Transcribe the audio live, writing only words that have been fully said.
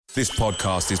This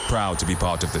podcast is proud to be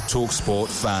part of the TalkSport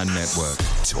Fan Network.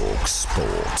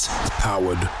 TalkSport.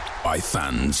 Powered by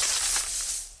fans.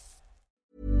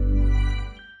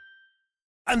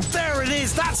 And there it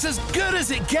is, that's as good as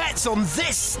it gets on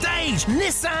this stage.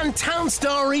 Nissan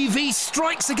Townstar EV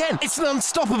strikes again. It's an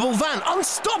unstoppable van,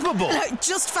 unstoppable.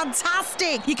 Just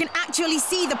fantastic. You can actually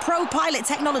see the ProPilot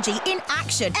technology in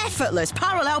action. Effortless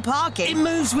parallel parking. It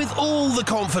moves with all the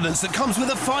confidence that comes with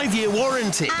a 5-year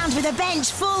warranty. And with a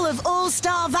bench full of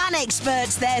all-star van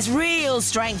experts, there's real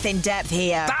strength in depth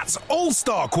here. That's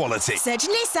all-star quality. Search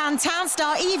Nissan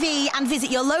Townstar EV and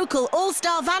visit your local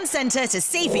all-star van centre to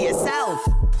see for yourself.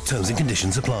 Terms and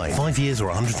conditions apply. 5 years or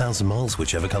 100,000 miles,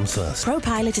 whichever comes first.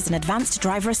 ProPilot is an advanced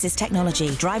driver assist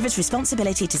technology. Driver's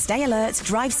responsibility to stay alert,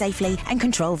 drive safely, and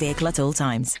control vehicle at all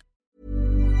times.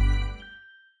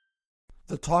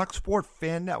 The TalkSport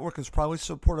Fan Network is proudly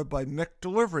supported by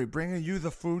McDelivery, bringing you the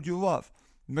food you love.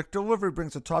 McDelivery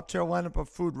brings a top-tier lineup of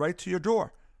food right to your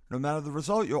door. No matter the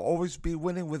result, you'll always be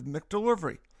winning with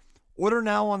McDelivery. Order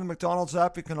now on the McDonald's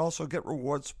app. You can also get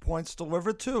rewards points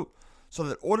delivered too, so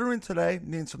that ordering today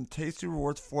means some tasty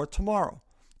rewards for tomorrow.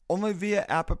 Only via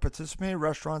app at participating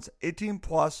restaurants. 18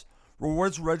 plus.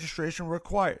 Rewards registration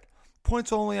required.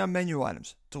 Points only on menu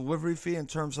items. Delivery fee and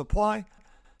terms apply.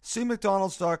 See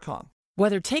McDonald's.com.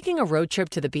 Whether taking a road trip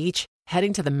to the beach,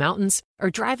 heading to the mountains, or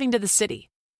driving to the city,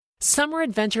 summer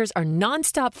adventures are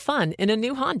nonstop fun in a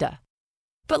new Honda.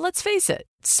 But let's face it,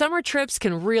 summer trips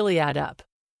can really add up.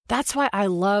 That's why I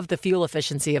love the fuel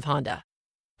efficiency of Honda.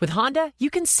 With Honda,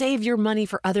 you can save your money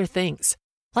for other things,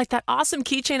 like that awesome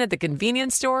keychain at the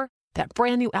convenience store, that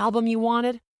brand new album you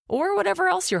wanted, or whatever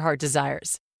else your heart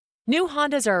desires. New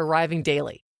Hondas are arriving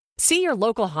daily. See your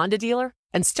local Honda dealer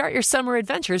and start your summer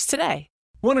adventures today.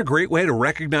 Want a great way to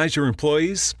recognize your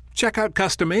employees? Check out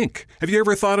Custom Ink. Have you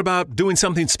ever thought about doing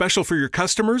something special for your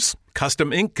customers?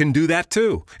 Custom Ink can do that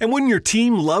too. And wouldn't your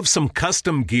team love some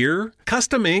custom gear?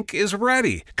 Custom Ink is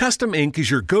ready. Custom Ink is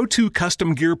your go-to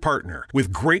custom gear partner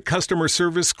with great customer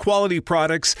service, quality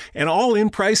products, and all-in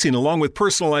pricing along with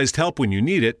personalized help when you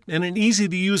need it and an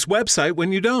easy-to-use website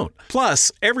when you don't.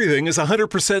 Plus, everything is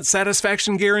 100%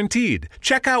 satisfaction guaranteed.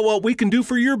 Check out what we can do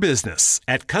for your business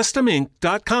at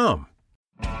customink.com.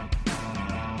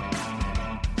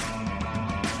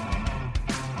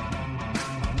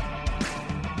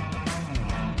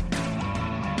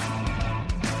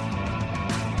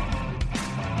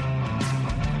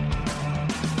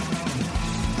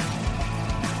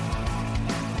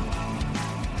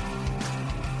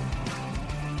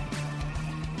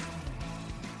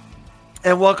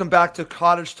 And welcome back to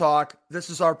Cottage Talk. This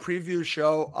is our preview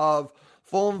show of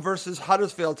Fulham versus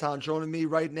Huddersfield Town. Joining me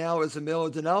right now is Emilio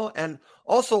Donnell, and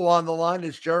also on the line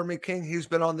is Jeremy King. He's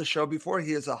been on the show before.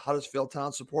 He is a Huddersfield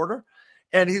Town supporter,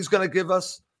 and he's going to give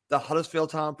us the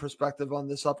Huddersfield Town perspective on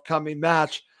this upcoming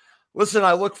match. Listen,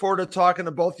 I look forward to talking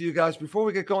to both of you guys. Before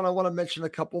we get going, I want to mention a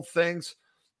couple things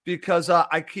because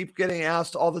I keep getting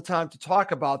asked all the time to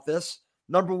talk about this.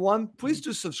 Number one, please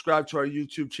do subscribe to our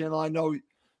YouTube channel. I know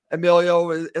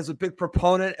Emilio is a big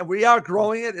proponent, and we are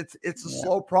growing it. It's a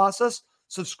slow process.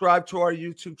 Subscribe to our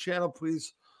YouTube channel.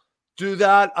 Please do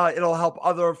that. It'll help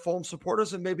other Fulham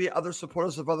supporters and maybe other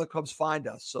supporters of other clubs find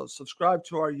us. So subscribe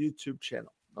to our YouTube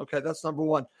channel. Okay, that's number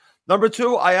one. Number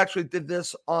two, I actually did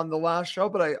this on the last show,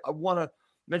 but I want to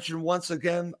mention once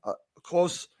again a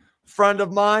close friend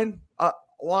of mine, a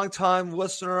longtime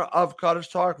listener of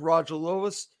Cottage Talk, Roger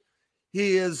Lewis.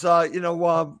 He is,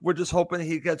 we're just hoping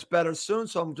he gets better soon.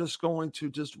 So I'm just going to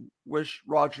wish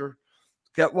Roger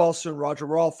get well soon, Roger.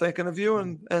 We're all thinking of you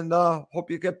and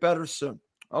hope you get better soon.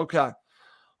 Okay.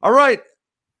 All right.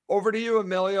 Over to you,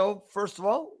 Emilio. First of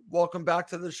all, welcome back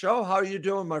to the show. How are you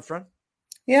doing, my friend?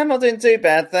 Yeah, I'm not doing too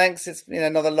bad, thanks. It's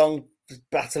another long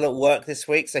battle at work this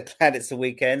week, so glad it's the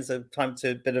weekend. So time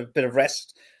to bit of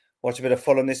rest. Watch a bit of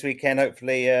Fulham this weekend.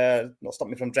 Hopefully, not stop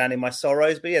me from drowning my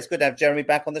sorrows. But yeah, it's good to have Jeremy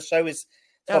back on the show. It's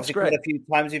obviously quite a few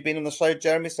times you've been on the show,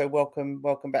 Jeremy. So welcome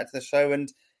back to the show.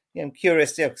 And I'm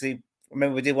curious, because I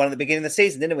remember we did one at the beginning of the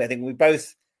season, didn't we? I think we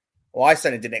both, I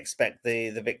certainly didn't expect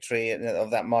the victory of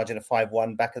that margin of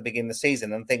 5-1 back at the beginning of the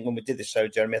season. And I think when we did the show,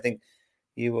 Jeremy, I think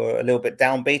you were a little bit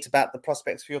downbeat about the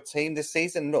prospects for your team this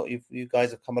season. Look, you guys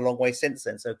have come a long way since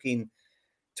then. So keen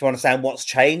to understand what's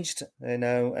changed,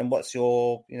 and what's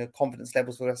your, confidence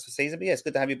levels for the rest of the season. But yeah, it's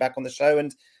good to have you back on the show.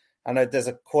 And I know there's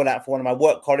a call out for one of my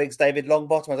work colleagues, David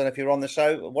Longbottom. I don't know if you're on the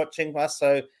show watching us,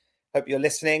 so hope you're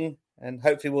listening. And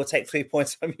hopefully we'll take 3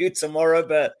 points from you tomorrow,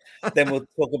 but then we'll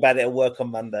talk about it at work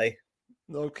on Monday.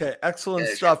 Okay, excellent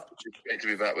stuff. Great to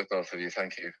be back with both of you.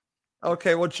 Thank you.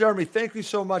 Okay, well, Jeremy, thank you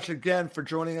so much again for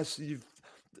joining us. You've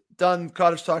done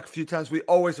Cottage Talk a few times. We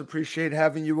always appreciate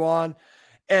having you on.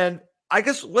 And I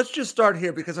guess let's just start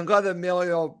here because I'm glad that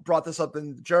Emilio brought this up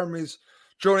and Jeremy's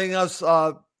joining us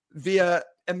via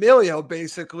Emilio,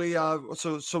 basically.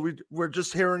 We're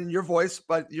just hearing your voice,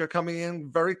 but you're coming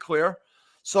in very clear.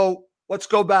 So let's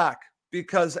go back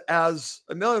because as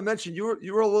Emilio mentioned, you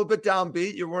were a little bit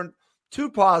downbeat. You weren't too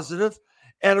positive.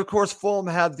 And of course, Fulham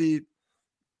had the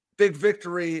big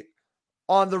victory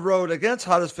on the road against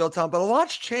Huddersfield Town, but a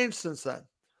lot's changed since then.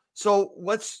 So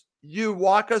let's you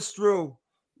walk us through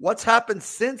what's happened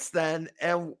since then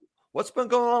and what's been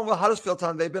going on with Huddersfield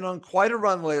Town. They've been on quite a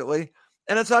run lately,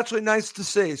 and it's actually nice to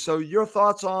see. So your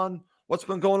thoughts on what's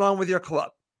been going on with your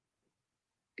club?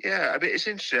 Yeah, I mean, it's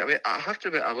interesting. I mean, I have to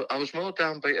admit, I was more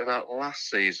downbeat about last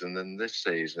season than this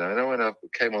season. I know when I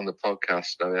came on the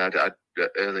podcast, I mean, I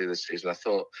earlier this season, I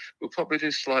thought we'll probably do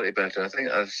slightly better. I think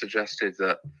I suggested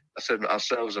that I said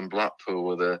ourselves and Blackpool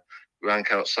were the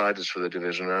rank outsiders for the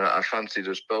division, and I fancied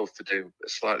us both to do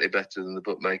slightly better than the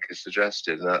bookmakers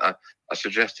suggested. And I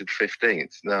suggested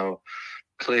 15th. Now,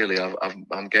 clearly,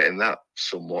 I'm getting that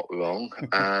somewhat wrong.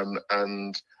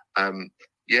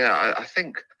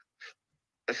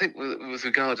 I think with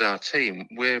regard to our team,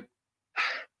 we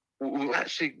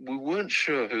weren't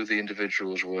sure who the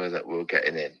individuals were that were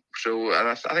getting in. So, and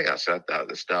I think I said that at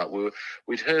the start.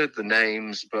 We'd heard the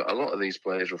names, but a lot of these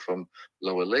players were from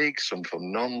lower leagues, some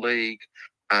from non-league,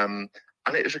 and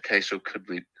it was a case of could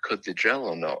they gel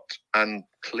or not? And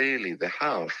clearly they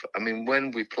have. I mean,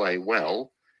 when we play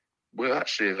well, we're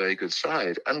actually a very good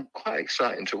side and quite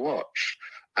exciting to watch.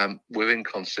 We're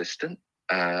inconsistent.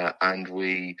 And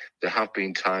there have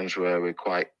been times where we're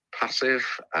quite passive,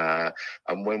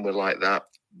 and when we're like that,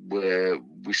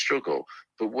 we struggle.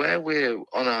 But where we're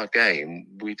on our game,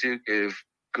 we do give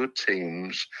good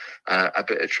teams a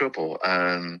bit of trouble.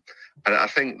 And I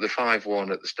think the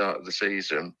 5-1 at the start of the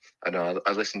season, and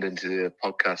I listened into the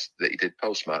podcast that you did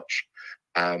post-match,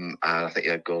 and I think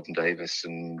you had Gordon Davis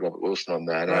and Robert Wilson on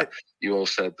there, and right. You all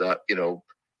said that,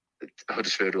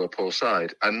 Huddersfield were a poor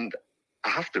side, and I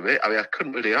have to admit, I mean, I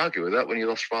couldn't really argue with that when you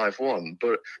lost 5-1,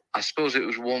 but I suppose it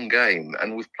was one game,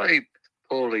 and we've played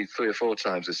poorly 3 or 4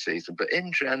 times this season, but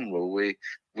in general, we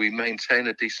maintain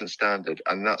a decent standard,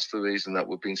 and that's the reason that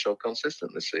we've been so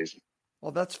consistent this season.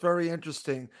 Well, that's very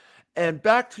interesting. And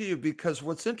back to you, because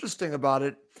what's interesting about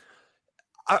it,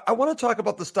 I want to talk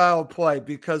about the style of play,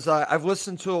 because I've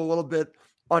listened to a little bit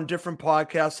on different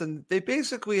podcasts, and they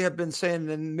basically have been saying,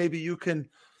 and maybe you can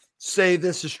say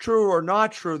this is true or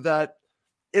not true, that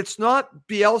it's not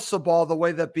Bielsa ball the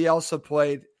way that Bielsa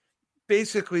played.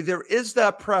 Basically, there is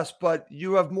that press, but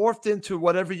you have morphed into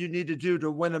whatever you need to do to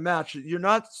win a match. You're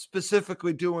not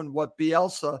specifically doing what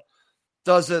Bielsa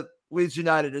does at Leeds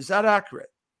United. Is that accurate?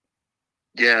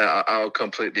 Yeah, I'll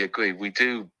completely agree. We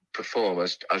do perform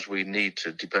as we need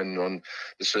to, depending on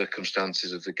the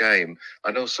circumstances of the game.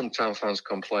 I know some Town fans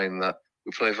complain that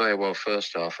we play very well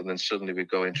first half, and then suddenly we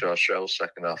go into our shell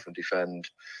second half and defend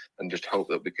and just hope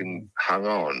that we can hang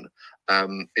on.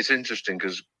 It's interesting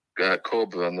because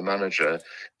Corberan, the manager,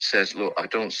 says, look, I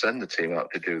don't send the team out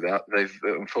to do that.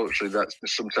 Unfortunately, that's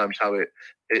sometimes how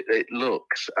it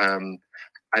looks. And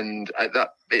that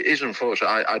it is unfortunate.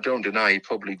 I don't deny he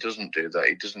probably doesn't do that.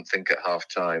 He doesn't think at half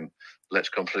time, let's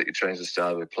completely change the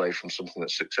style we play from something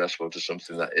that's successful to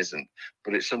something that isn't.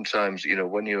 But it's sometimes,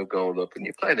 when you're a goal up and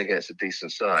you're playing against a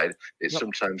decent side, it's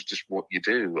sometimes just what you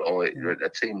do, or a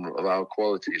team of our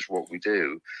quality is what we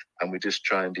do, and we just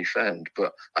try and defend.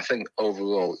 But I think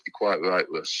overall, you're quite right,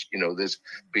 Russ. There's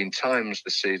been times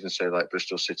this season, say like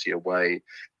Bristol City away,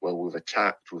 where we've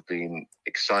attacked, we've been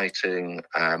exciting,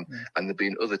 and there've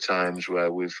been other times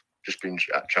where we've just been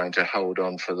trying to hold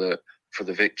on for the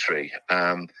victory.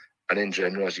 And in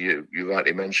general, as you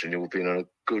rightly mentioned, you've been on a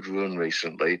good run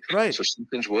recently. Right. So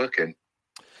something's working.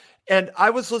 And I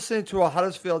was listening to a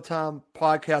Huddersfield Town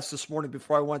podcast this morning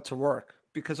before I went to work,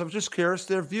 because I was just curious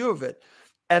their view of it.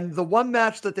 And the one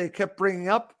match that they kept bringing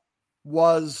up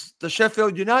was the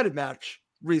Sheffield United match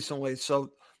recently.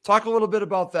 So talk a little bit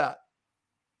about that.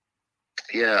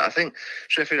 Yeah, I think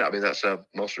Sheffield, that's our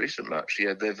most recent match.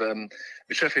 Yeah, they've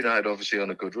Sheffield United obviously on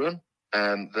a good run.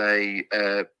 And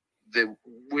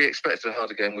we expected a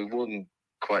harder game. We won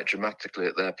quite dramatically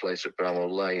at their place at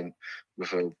Bramall Lane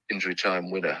with an injury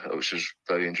time winner, which was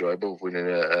very enjoyable, winning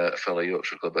a fellow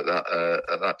Yorkshire club at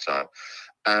that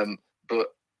time. But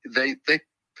they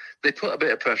put a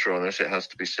bit of pressure on us, it has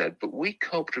to be said, but we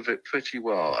coped with it pretty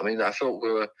well. I mean, I thought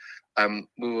we were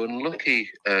unlucky,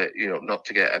 not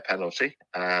to get a penalty.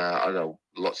 I know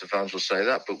lots of fans will say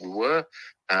that, but we were.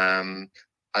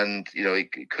 And,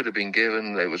 it could have been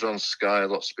given. It was on Sky.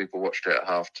 Lots of people watched it at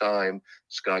half-time.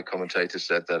 Sky commentators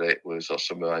said that it was, or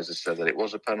summarisers said that it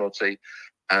was a penalty.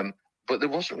 But there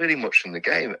wasn't really much in the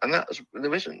game. And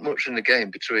there isn't much in the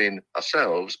game between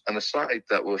ourselves and a side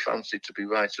that were fancied to be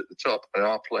right at the top and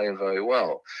are playing very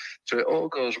well. So it all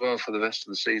goes well for the rest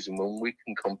of the season when we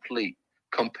can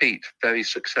compete very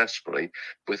successfully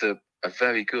with a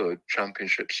very good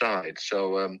championship side.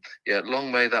 So,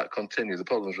 long may that continue. The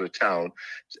problems with Town,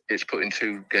 it's putting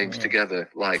two games together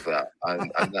like that.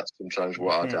 And that's sometimes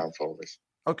what our downfall is.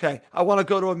 Okay. I want to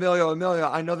go to Emilio. Emilio,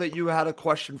 I know that you had a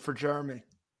question for Jeremy.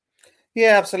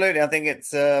 Yeah, absolutely. I think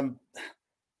it's, I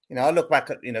look back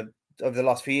at, over the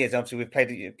last few years, obviously we've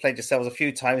played yourselves a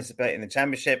few times in the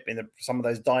championship, some of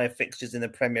those dire fixtures in the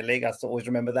Premier League. I always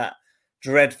remember that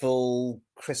dreadful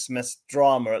Christmas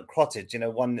drama at Cottage, that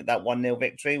 1-0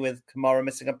 victory with Kamara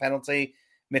missing a penalty,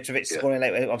 Mitrovic scoring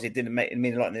late. Obviously, it didn't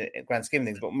mean a lot in the grand scheme of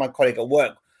things, but my colleague at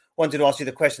work wanted to ask you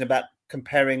the question about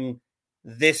comparing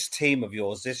this team of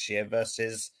yours this year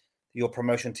versus your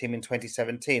promotion team in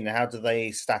 2017. How do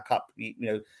they stack up,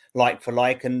 like for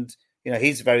like? And,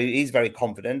 he's very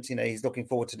confident. He's looking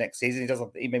forward to next season.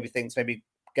 He maybe thinks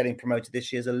getting promoted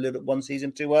this year is a little one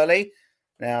season too early.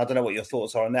 Now, I don't know what your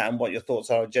thoughts are on that and what your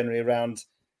thoughts are generally around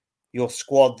your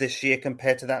squad this year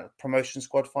compared to that promotion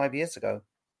squad 5 years ago.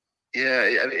 Yeah,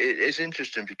 it's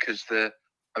interesting because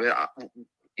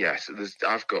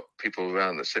I've got people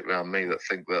around that sit around me that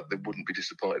think that they wouldn't be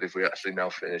disappointed if we actually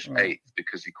now finished eighth,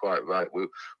 because you're quite right. We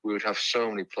would have so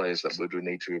many players that we would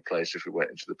need to replace if we went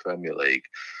into the Premier League.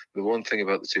 The one thing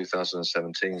about the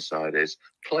 2017 side is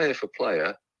player for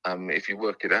player. If you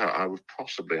work it out, I would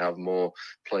possibly have more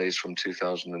players from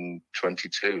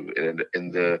 2022 in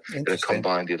a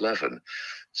combined 11,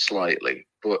 slightly.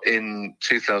 But in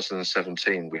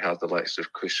 2017, we had the likes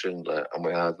of Chris Schindler and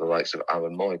we had the likes of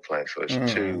Aaron Moy playing for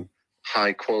us, two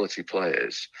high-quality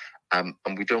players. And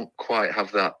we don't quite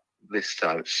have that this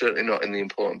time. Certainly not in the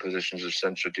important positions of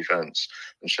central defence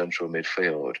and central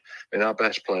midfield. Our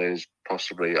best players,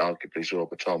 possibly, arguably,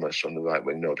 Zorba Thomas on the right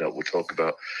wing. No doubt we'll talk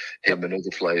about him and other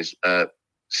players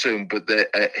soon. But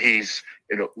he's,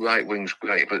 right wing's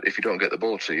great, but if you don't get the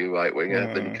ball to your right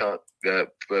winger, then you can't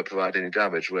provide any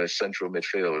damage. Whereas central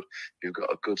midfield, you've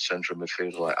got a good central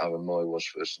midfielder like Aaron Moy was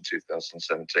for us in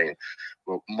 2017.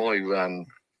 Well, Moy ran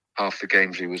half the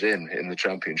games he was in the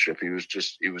championship. He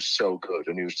was so good,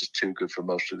 and he was just too good for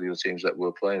most of the other teams that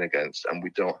we're playing against. And we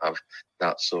don't have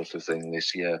that sort of thing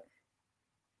this year.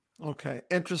 Okay.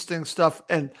 Interesting stuff.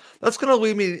 And that's going to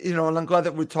lead me, and I'm glad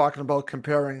that we're talking about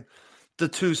comparing the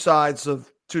two sides of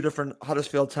two different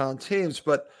Huddersfield Town teams.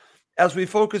 But as we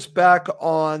focus back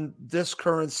on this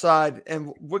current side,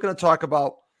 and we're going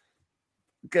to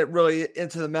get really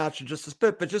into the match in just a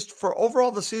bit, but just for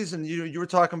overall the season, you were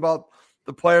talking about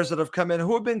the players that have come in.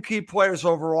 Who have been key players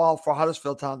overall for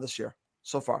Huddersfield Town this year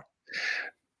so far?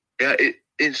 Yeah,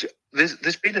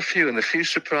 there's been a few, and a few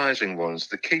surprising ones.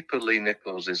 The keeper, Lee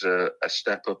Nichols, is a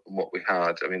step up from what we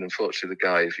had. Unfortunately, the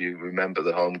guy, if you remember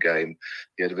the home game,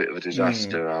 he had a bit of a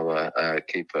disaster, our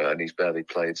keeper, and he's barely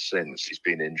played since. He's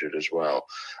been injured as well.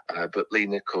 But Lee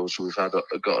Nichols, we've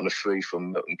gotten a free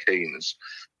from Milton Keynes.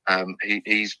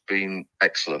 He's been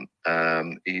excellent.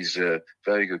 He's a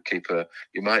very good keeper.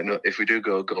 You might not, if we do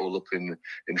go a goal up in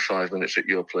 5 minutes at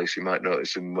your place, you might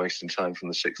notice him wasting time from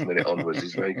the 6th minute onwards.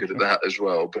 He's very good at that as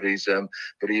well. But he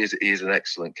is an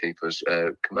excellent keeper,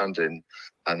 commanding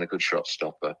and a good shot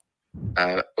stopper.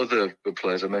 Other good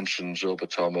players, I mentioned Zorba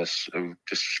Thomas, who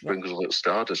just sprinkles a little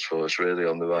stardust for us, really,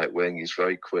 on the right wing. He's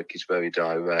very quick, he's very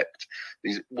direct.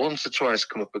 He's once or twice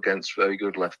come up against very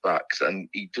good left backs, and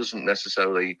he doesn't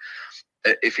necessarily,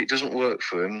 if it doesn't work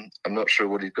for him, I'm not sure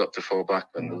what he's got to fall back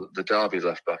on. The Derby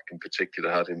left back in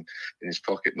particular had him in his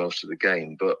pocket most of the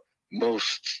game, but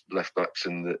most left backs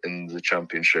in the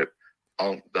Championship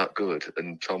aren't that good,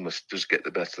 and Thomas does get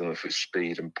the better of them with his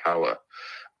speed and power.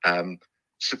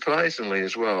 Surprisingly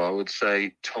as well, I would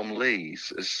say Tom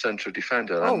Lees as central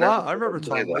defender. Oh, wow. I remember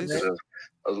Tom Lees.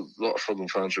 A lot of Fulham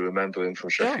fans will remember him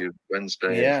from Sheffield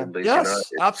Wednesday. And from Leeds Yes,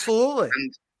 United. Absolutely.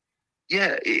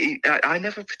 And I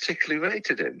never particularly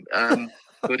rated him,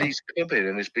 but he's come in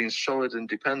and he's been solid and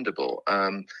dependable.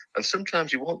 And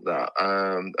sometimes you want that.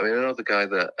 I know the guy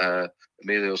that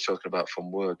Emilio was talking about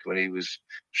from work when he was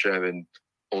sharing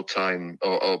all-time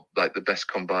or like the best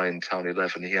combined Town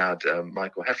 11, he had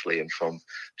Michael Heffley in from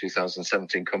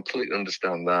 2017. Completely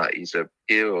understand that. He's a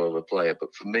hero of a player,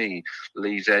 but for me,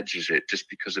 Lees edges it just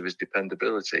because of his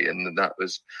dependability, and that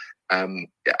was and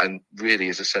really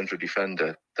as a central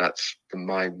defender, that's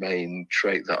my main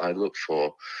trait that I look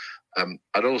for.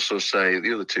 I'd also say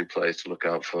the other two players to look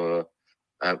out for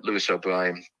Lewis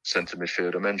O'Brien, centre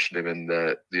midfield. I mentioned him in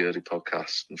the early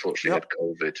podcast. Unfortunately, he had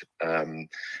COVID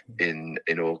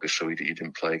in August, so he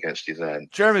didn't play against you then.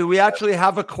 Jeremy, we actually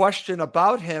have a question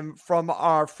about him from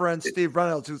our friend Steve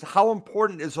Reynolds, who's how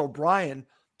important is O'Brien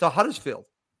to Huddersfield?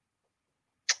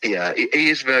 Yeah, he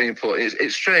is very important.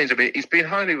 It's strange. I mean, he's been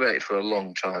highly rated for a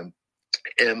long time.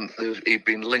 He'd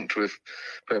been linked with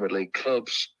Premier League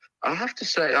clubs. I have to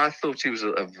say, I thought he was,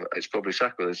 it's probably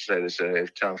sacrilege to say this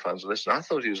if Town fans listen, I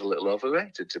thought he was a little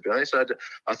overrated, to be honest.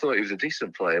 I thought he was a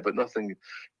decent player, but nothing,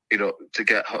 to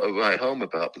get right home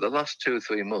about. But the last 2 or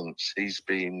 3 months, he's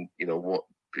been,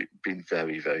 been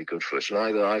very, very good for us. And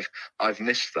either I've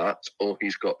missed that or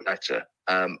he's got better.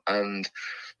 And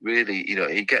really,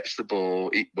 he gets the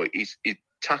ball, he's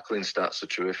tackling stats are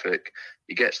terrific.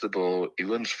 He gets the ball, he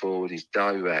runs forward, he's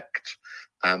direct.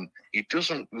 He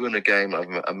doesn't run a game.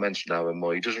 I mentioned Aaron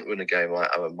Moy. He doesn't run a game like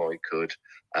Aaron Moy could,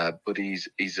 but he's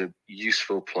a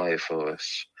useful player for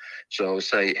us. So I would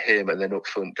say him, and then up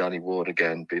front, Danny Ward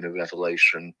again being a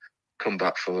revelation. Come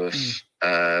back for us,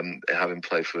 having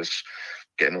played for us,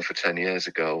 getting on for 10 years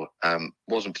ago.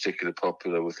 Wasn't particularly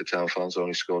popular with the Town fans.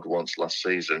 Only scored once last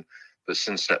season, but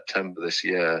since September this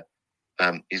year,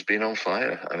 he's been on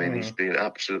fire. I mean, he's been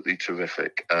absolutely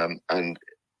terrific, and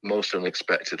most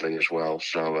unexpectedly as well.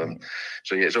 So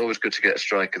yeah, it's always good to get a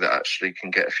striker that actually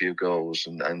can get a few goals,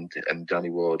 and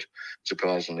Danny Ward,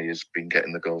 surprisingly, has been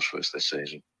getting the goals for us this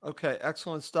season. Okay,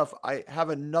 excellent stuff. I have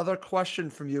another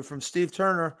question from you from Steve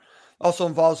Turner, also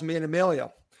involves me and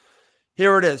Emilio.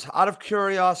 Here it is. Out of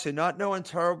curiosity, not knowing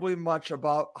terribly much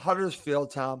about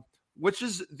Huddersfield Town, which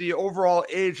is the overall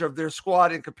age of their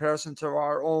squad in comparison to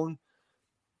our own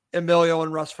Emilio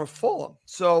and Russ for Fulham.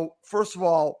 So first of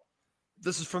all,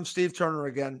 this is from Steve Turner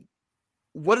again.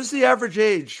 What is the average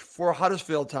age for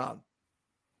Huddersfield Town?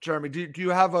 Jeremy, do you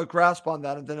have a grasp on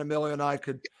that? And then Emilio and I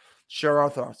could share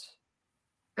our thoughts.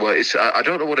 Well, I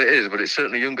don't know what it is, but it's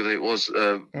certainly younger than it was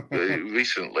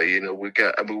recently. We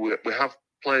have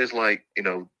players like,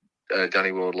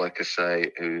 Danny Ward, like I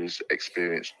say, who's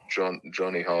experienced,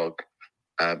 Johnny Hogg,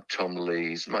 Tom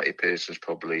Lees, Matty Pearson's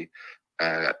probably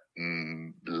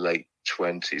late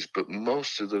 20s, but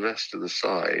most of the rest of the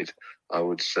side, I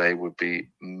would say, would be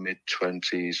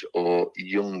mid-20s or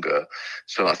younger.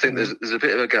 So I think there's a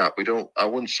bit of a gap. I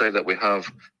wouldn't say that we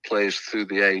have players through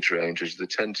the age ranges. They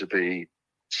tend to be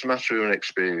smattering and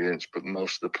experience, but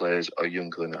most of the players are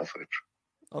younger than average.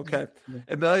 Okay.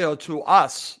 Emilio, to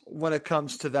us, when it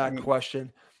comes to that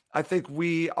question, I think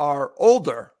we are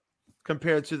older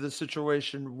compared to the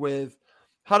situation with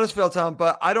Huddersfield Town,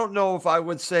 but I don't know if I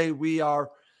would say we are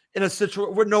in a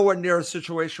situation, we're nowhere near a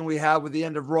situation we had with the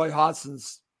end of Roy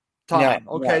Hodgson's time.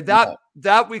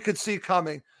 That we could see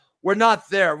coming. We're not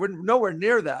there. We're nowhere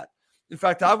near that. In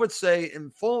fact, I would say in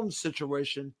Fulham's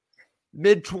situation,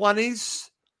 mid-20s,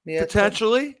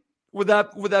 potentially. Would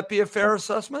that be a fair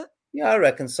assessment? Yeah, I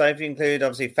reckon so. If you include,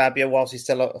 obviously, Fabio, whilst he's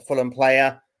still a Fulham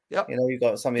player, you've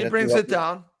got something. He brings it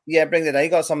down. Yeah, brings it down. You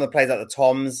got some of the players like the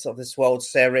Toms of this world,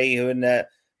 Seri, who in they're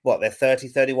 30,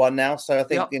 31 now. So I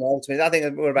think, ultimately, I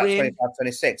think we're about 25,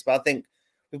 26. But I think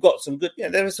we've got some good,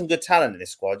 there is some good talent in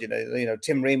this squad.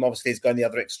 Tim Ream obviously is going the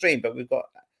other extreme, but we've got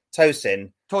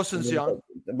Tosin's young.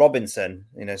 Robinson,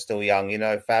 still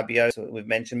young. Fabio, so we've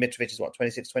mentioned Mitrovic is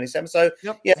 26, 27. So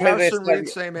Harrison Reed,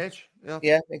 same age.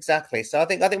 Yeah, exactly. So I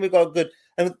think we've got a good,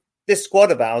 and this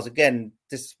squad of ours, again,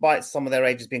 despite some of their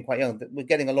ages being quite young, we're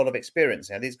getting a lot of experience.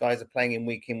 These guys are playing in,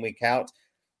 week out.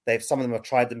 Some of them have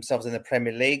tried themselves in the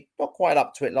Premier League, not quite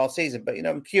up to it last season, but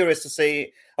I'm curious to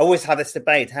see. I always have this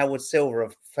debate: how would Silva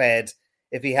have fared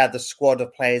if he had the squad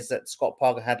of players that Scott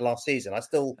Parker had last season?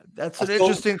 That's an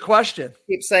interesting question.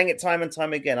 Keep saying it time and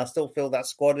time again. I still feel that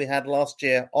squad we had last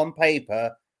year on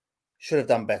paper should have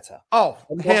done better. Oh,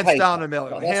 hands down,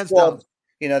 Emilio. Hands down.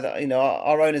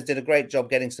 Our owners did a great job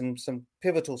getting some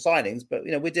pivotal signings, but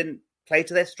we didn't play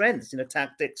to their strengths,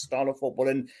 tactics, style of football,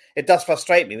 and it does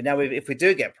frustrate me. Now, if we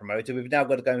do get promoted, we've now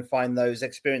got to go and find those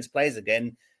experienced players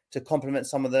again to complement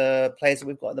some of the players that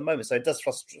we've got at the moment. So it does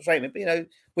frustrate me, but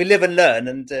we live and learn,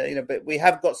 and but we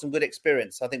have got some good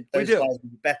experience. I think those guys will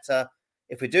be better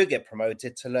if we do get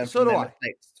promoted to learn from their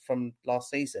mistakes from last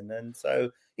season. And so,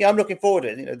 I'm looking forward to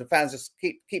it. The fans just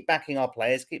keep backing our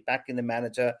players, keep backing the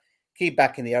manager, keep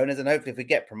backing the owners, and hopefully, if we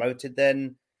get promoted,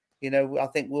 then I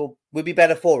think we'll be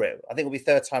better for it. I think we'll be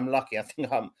third time lucky. I think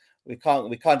we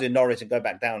can't do Norwich and go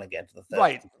back down again for the third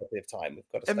time. We've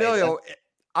got to Emilio,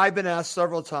 I've been asked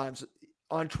several times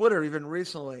on Twitter, even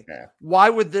recently, why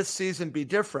would this season be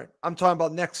different? I'm talking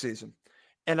about next season.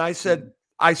 And I said,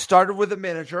 I started with a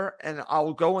manager, and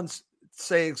I'll go and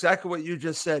say exactly what you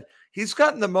just said. He's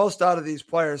gotten the most out of these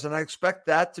players, and I expect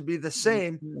that to be the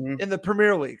same in the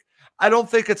Premier League. I don't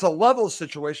think it's a level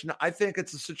situation. I think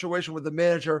it's a situation with the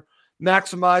manager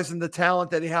maximizing the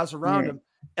talent that he has around him.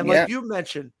 And like you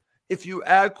mentioned, if you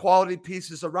add quality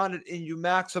pieces around it and you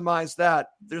maximize that,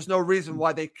 there's no reason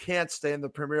why they can't stay in the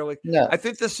Premier League. No. I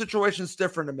think the situation's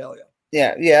different, Emilio.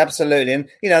 Yeah, absolutely. And,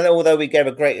 although we gave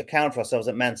a great account for ourselves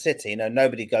at Man City,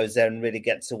 nobody goes there and really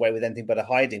gets away with anything but a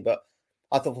hiding. But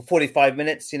I thought for 45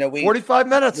 minutes, 45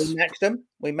 minutes. We matched them.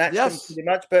 We matched them pretty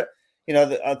much. But,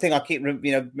 I think I keep,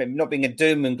 not being a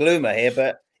doom and gloomer here,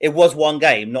 but it was one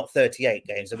game, not 38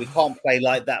 games. And we can't play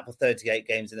like that for 38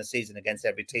 games in a season against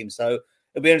every team. So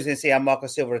it'll be interesting to see how Marco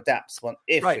Silva adapts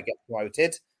if we get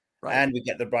promoted and we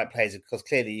get the right players, because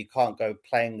clearly you can't go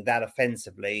playing that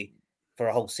offensively for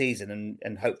a whole season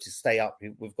and hope to stay up.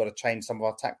 We've got to change some of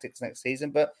our tactics next season.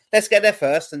 But let's get there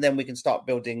first, and then we can start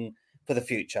building for the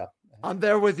future. I'm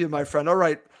there with you, my friend. All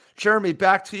right, Jeremy,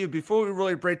 back to you. Before we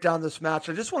really break down this match,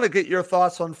 I just want to get your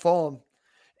thoughts on Fulham.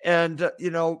 And,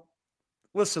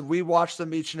 listen, we watch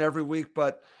them each and every week,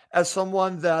 but as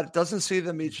someone that doesn't see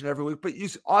them each and every week, but you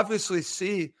obviously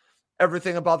see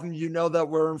everything about them, that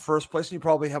we're in first place, and you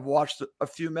probably have watched a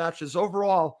few matches.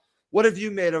 Overall, what have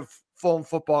you made of Fulham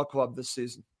Football Club this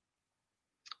season?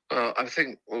 I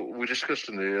think we discussed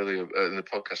in the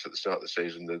podcast at the start of the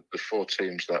season, the four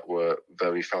teams that were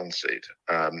very fancied,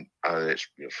 and it's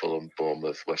Fulham,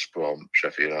 Bournemouth, West Brom,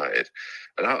 Sheffield United,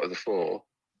 and out of the four,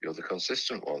 you're the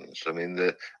consistent ones. I mean,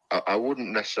 I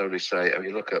wouldn't necessarily say. I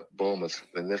mean, look at Bournemouth.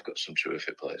 I mean, they've got some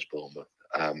terrific players, Bournemouth,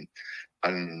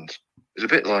 and it's a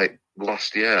bit like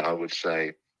last year. I would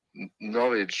say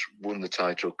Norwich won the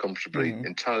title comfortably,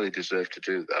 entirely deserved to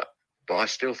do that. But I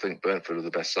still think Brentford are the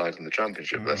best side in the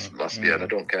Championship last year, and I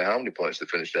don't care how many points they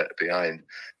finished behind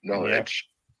Norwich,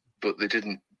 but they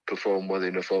didn't perform well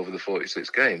enough over the 46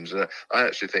 games. And I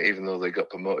actually think even though they got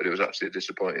promoted, it was actually a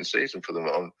disappointing season for them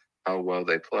on how well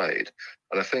they played.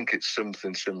 And I think it's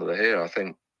something similar here. I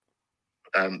think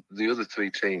the other three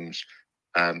teams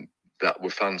that were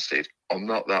fancied are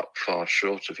not that far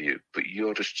short of you, but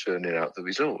you're just turning out the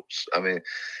results. I mean,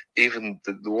 even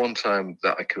the one time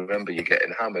that I can remember you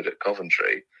getting hammered at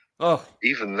Coventry,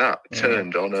 even that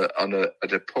turned on an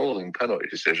appalling penalty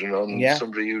decision on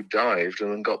somebody who dived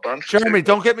and then got banned. Jeremy,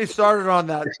 don't get me started on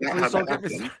that. Please don't get me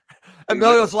started.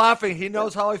 Emilio's laughing. He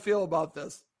knows how I feel about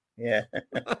this. Yeah.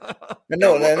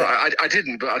 I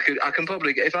didn't, but I can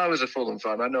probably, if I was a Fulham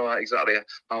fan, I know exactly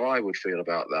how I would feel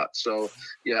about that. So,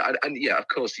 of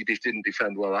course, you didn't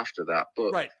defend well after that.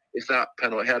 But if that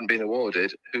penalty hadn't been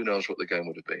awarded, who knows what the game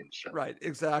would have been. So. Right,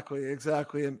 exactly.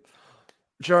 And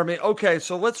Jeremy, okay,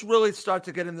 so let's really start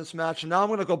to get in this match. And now I'm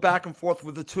going to go back and forth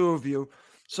with the two of you.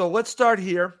 So let's start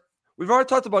here. We've already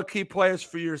talked about key players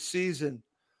for your season,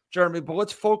 Jeremy, but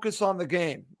let's focus on the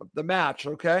game, the match,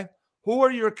 okay? Who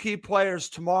are your key players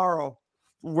tomorrow?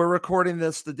 We're recording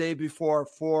this the day before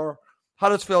for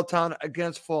Huddersfield Town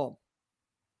against Fulham.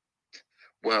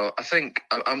 Well, I think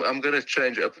I'm going to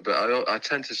change it up a bit. I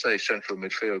tend to say central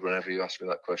midfield whenever you ask me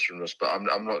that question, Russ, but I'm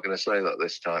not going to say that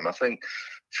this time. I think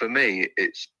for me,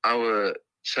 it's our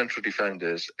central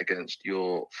defenders against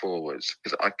your forwards,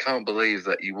 because I can't believe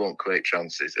that you won't create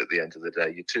chances at the end of the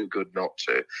day. You're too good not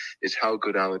to. It's how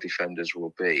good our defenders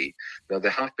will be. Now,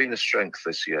 they have been a strength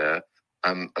this year.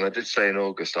 And I did say in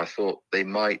August, I thought they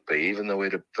might be, even though we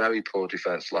had a very poor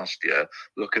defence last year,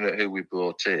 looking at who we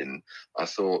brought in, I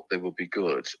thought they would be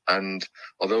good. And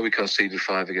although we conceded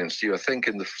 5 against you, I think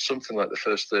in something like the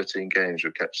first 13 games,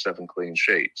 we kept 7 clean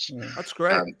sheets. That's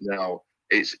great. Now,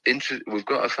 it's we've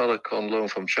got a fella on loan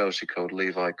from Chelsea called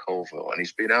Levi Colville, and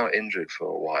he's been out injured for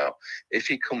a while. If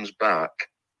he comes back,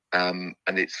 and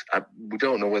we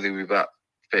don't know whether he'll be back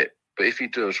fit, but if he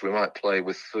does, we might play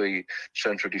with 3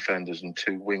 central defenders and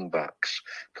 2 wing backs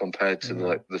compared to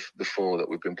the 4 that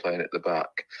we've been playing at the back.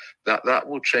 That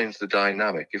will change the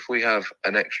dynamic. If we have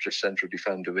an extra central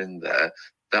defender in there,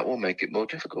 that will make it more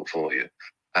difficult for you.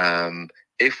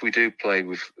 If we do play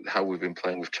with how we've been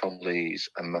playing with Tom Lees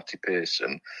and Matty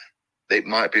Pearson, it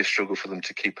might be a struggle for them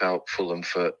to keep out Fulham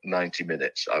for 90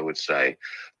 minutes, I would say.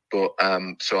 But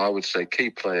so I would say key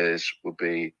players would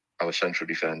be our central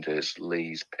defenders,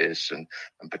 Lees, Pearson,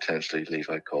 and potentially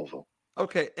Levi Colville.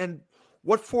 Okay, and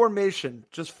what formation,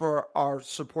 just for our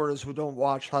supporters who don't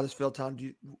watch Huddersfield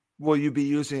Town, will you be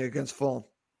using against Fulham?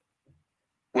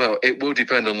 Well, it will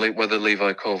depend on whether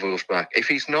Levi Colville's back. If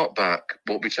he's not back,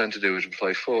 what we tend to do is we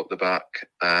play 4 at the back,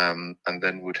 and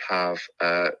then would have,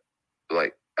 in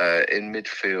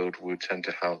midfield, we tend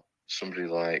to have somebody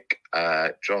like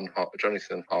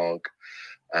Jonathan Hogg,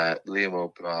 Liam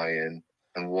O'Brien,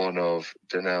 and one of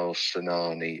Danel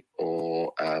Sinani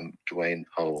or Dwayne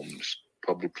Holmes,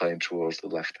 probably playing towards the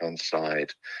left-hand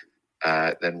side.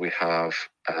 Then we'd have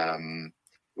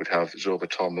Zoba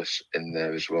Thomas in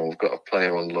there as well. We've got a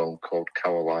player on loan called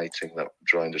Carol Whiting that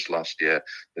joined us last year.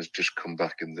 Has just come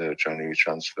back in the January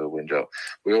transfer window.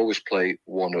 We always play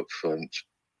one up front.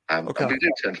 And we do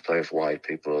tend to play with wide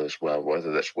people as well,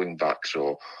 whether that's wing backs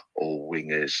or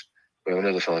wingers. We have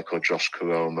another fellow called Josh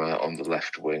Karoma on the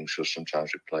left wing, so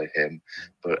sometimes we play him.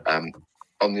 But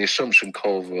on the assumption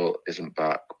Colville isn't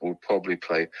back, we'll probably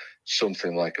play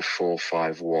something like a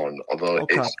 4-5-1. Although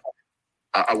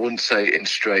I wouldn't say in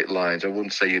straight lines. I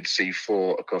wouldn't say you'd see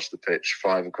 4 across the pitch,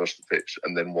 5 across the pitch,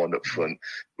 and then 1 up front.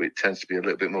 It tends to be a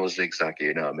little bit more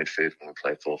zigzaggy in our midfield when we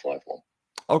play 4-5-1.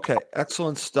 Okay,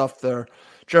 excellent stuff there,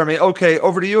 Jeremy. Okay,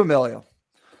 over to you, Emilio,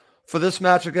 for this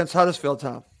match against Huddersfield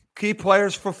Town. Key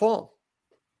players for Fulham.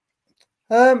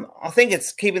 I think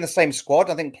it's keeping the same squad.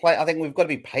 I think we've got to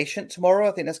be patient tomorrow.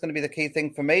 I think that's going to be the key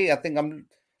thing for me. I think I'm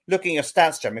looking at your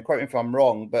stats, Jeremy. Quote me if I'm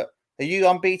wrong, but are you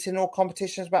unbeaten in all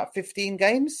competitions? About 15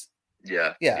 games.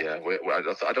 Yeah.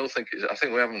 I don't think. I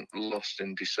think we haven't lost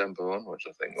in December onwards.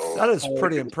 I think that is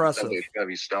pretty impressive.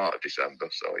 Very start of December.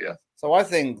 So yeah. So I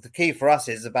think the key for us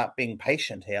is about being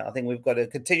patient here. I think we've got to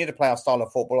continue to play our style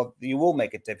of football. You will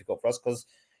make it difficult for us because,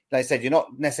 like I said, you're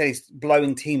not necessarily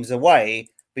blowing teams away,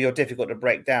 but you're difficult to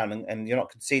break down, and you're not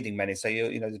conceding many. So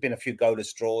there's been a few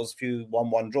goalless draws, a few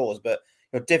 1-1 draws, but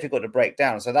you're difficult to break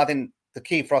down. So I think the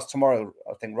key for us tomorrow,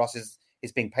 I think, Ross,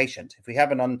 is being patient. If we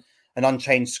have an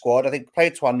unchanged squad, I think play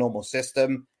to our normal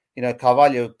system.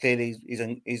 Carvalho clearly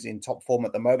is in top form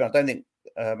at the moment. I don't think,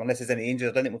 unless there's any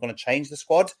injuries, I don't think we're going to change the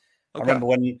squad. Okay. I remember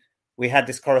when we had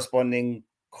this corresponding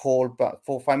call about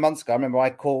 4 or 5 months ago. I remember I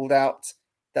called out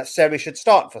that Seri should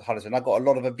start for Huddersfield. I got a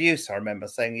lot of abuse. I remember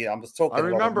saying, I was talking. I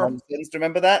remember. Do you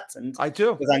remember that? And I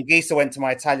do. Because Anguissa went to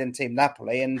my Italian team,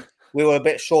 Napoli, and we were a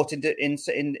bit short in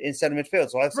centre midfield.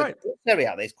 So I said, put Seri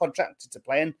out there. He's contracted to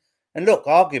play. And look,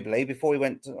 arguably, before we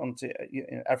went on to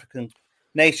African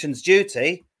nations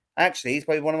duty, actually, he's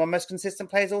probably one of our most consistent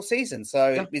players all season.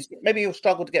 So maybe he'll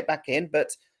struggle to get back in,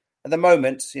 but at the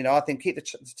moment, I think keep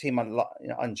the team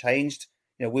unchanged.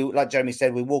 We, like Jeremy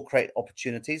said, we will create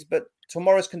opportunities, but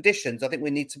tomorrow's conditions, I think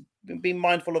we need to be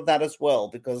mindful of that as well,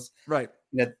 because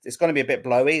it's going to be a bit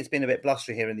blowy. It's been a bit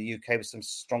blustery here in the UK with some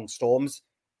strong storms.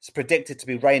 It's predicted to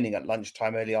be raining at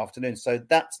lunchtime, early afternoon, so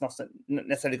that's not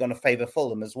necessarily going to favour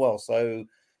Fulham as well. So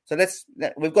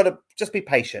we've got to just be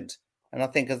patient, and I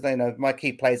think, as they know, my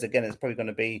key players again is probably going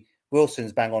to be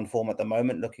Wilson's bang on form at the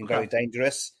moment, looking very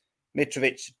dangerous.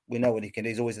 Mitrovic, we know what he can do.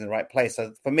 He's always in the right place.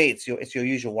 So for me, it's your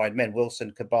usual wide men: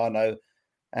 Wilson, Cabano,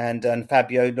 and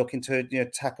Fabio, looking to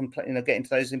attack and play, get into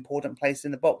those important places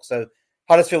in the box. So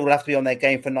Huddersfield will have to be on their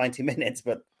game for 90 minutes.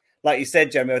 But like you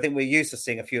said, Jeremy, I think we're used to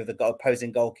seeing a few of the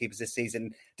opposing goalkeepers this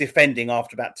season defending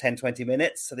after about 10, 20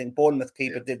 minutes. I think Bournemouth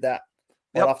keeper did that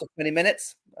after 20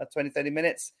 minutes, 20, 30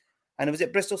 minutes. And was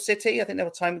it Bristol City? I think there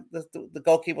was time the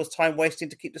goalkeeper was time wasting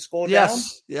to keep the score down.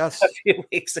 Yes, a few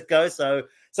weeks ago. So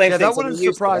same thing. That wouldn't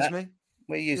surprise me.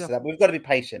 We're used to that. We've got to be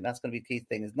patient. That's going to be the key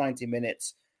thing. Is 90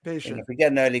 minutes. Patient. If we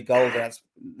get an early goal,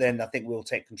 then I think we'll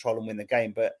take control and win the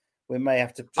game. But we may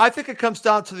have to. I think it comes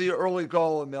down to the early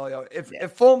goal, Emilio.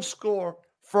 If Fulham score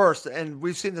first, and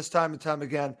we've seen this time and time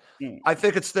again, I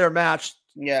think it's their match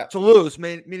to lose,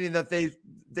 meaning that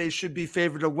they should be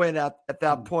favored to win at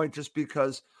that point, just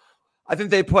because I think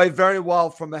they play very well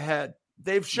from ahead.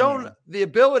 They've shown the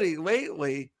ability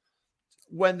lately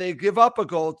when they give up a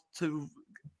goal to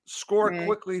score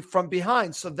quickly from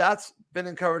behind. So that's been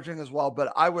encouraging as well.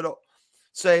 But I would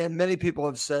say, and many people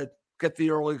have said, get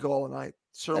the early goal. And I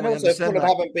certainly understand that.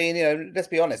 Haven't been, let's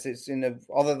be honest, it's,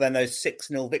 other than those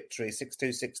 6-0 victories, 6-2,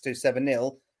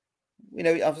 6-2,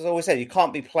 7-0, I've always said, you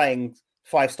can't be playing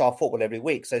 5-star football every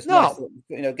week. So it's nice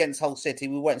that, against Hull City,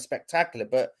 we weren't spectacular,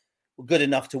 but we're good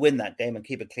enough to win that game and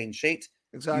keep a clean sheet.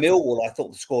 Exactly. Millwall, I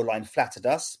thought the scoreline flattered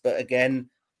us, but again,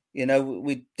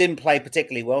 we didn't play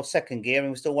particularly well second gear,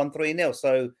 and we still won 3-0.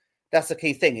 So that's the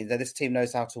key thing, is that this team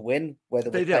knows how to win, whether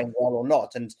we're playing well or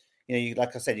not. And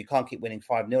like I said, you can't keep winning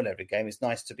 5-0 every game. It's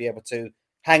nice to be able to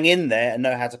hang in there and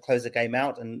know how to close the game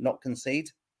out and not concede.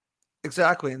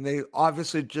 Exactly, and they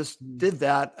obviously just did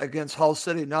that against Hull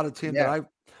City, not a team that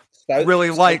I really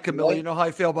like. Emilio, you know how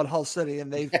I feel about Hull City,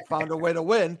 and they found a way to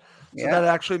win. So that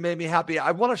actually made me happy.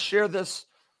 I want to share this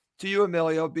to you,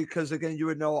 Emilio, because, again, you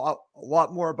would know a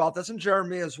lot more about this, and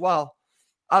Jeremy as well.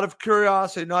 Out of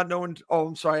curiosity, not knowing –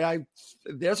 I'm sorry.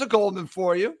 There's a Goldman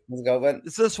for you. Let's go, Ben.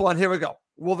 It's this one. Here we go.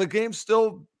 Will the game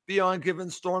still be on given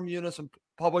storm units and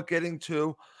public getting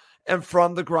to and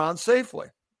from the ground safely?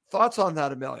 Thoughts on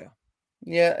that, Emilio?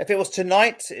 Yeah, if it was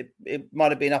tonight, it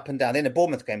might have been up and down. Then the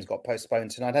Bournemouth game's got postponed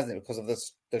tonight, hasn't it? Because of the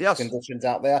conditions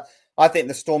out there. I think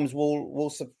the Storms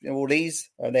will ease.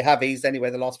 They have eased anyway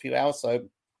the last few hours, so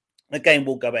the game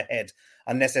will go ahead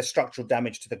unless there's structural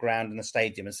damage to the ground and the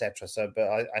stadium, etc. So,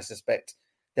 but I suspect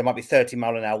there might be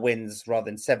 30-mile-an-hour winds rather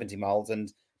than 70 miles,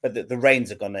 but the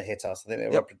rains are going to hit us. I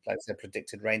think they're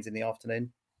predicted rains in the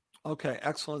afternoon. Okay,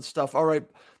 excellent stuff. All right,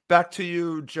 back to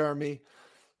you, Jeremy.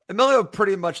 Emilio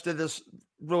pretty much did this,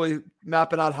 really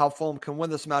mapping out how Fulham can win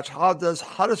this match. How does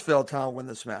Huddersfield Town win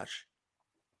this match?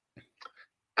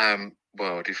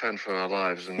 Well, defend for our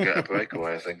lives and get a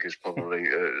breakaway, I think, is probably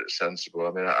sensible.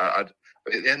 I mean, at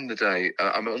the end of the day,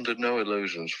 I'm under no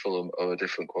illusions Fulham are a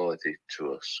different quality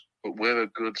to us. But we're a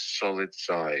good, solid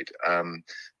side.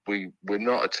 We're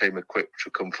not a team equipped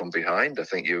to come from behind. I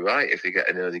think you're right. If you get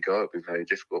an early goal, it'll be very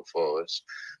difficult for us.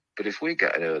 But if we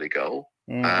get an early goal,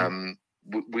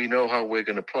 we know how we're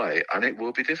going to play, and it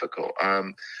will be difficult.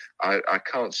 I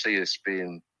can't see us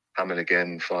being hammered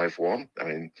again 5-1. I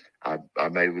mean, I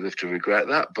may live to regret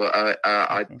that, but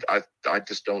I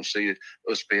just don't see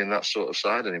us being that sort of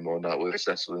side anymore now we've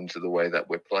settled into the way that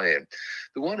we're playing.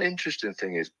 The one interesting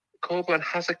thing is Coburn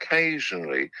has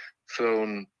occasionally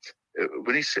thrown,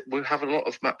 when we have a lot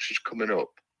of matches coming up,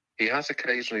 he has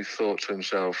occasionally thought to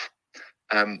himself,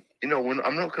 I'm not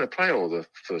going to play all the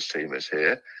first teamers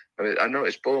here. I mean, I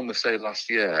noticed Bournemouth say last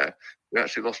year, we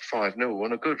actually lost 5-0,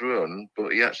 won a good run,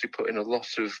 but he actually put in a lot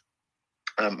of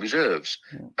reserves.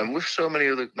 Yeah. And with so many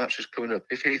other matches coming up,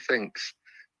 if he thinks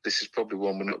this is probably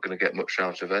one we're not going to get much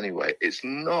out of anyway, it's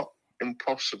not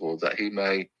impossible that he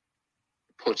may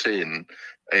put in,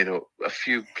 a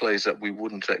few plays that we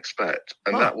wouldn't expect.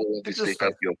 And that will obviously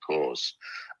help your cause.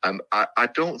 I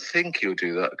don't think he'll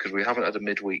do that because we haven't had a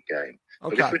midweek game.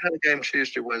 Okay. But if we'd had a game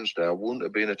Tuesday, Wednesday, I wouldn't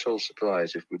have been at all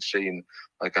surprised if we'd seen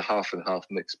like a half and half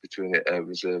mix between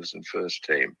reserves and first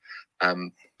team.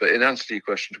 But in answer to your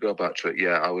question, to go back to it,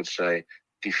 I would say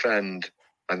defend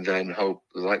and then hope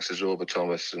the likes of Zorba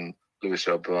Thomas and Lewis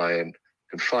O'Brien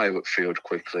can fire upfield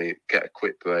quickly, get a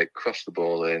quick break, cross the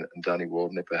ball in, and Danny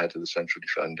Ward nip ahead of the central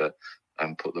defender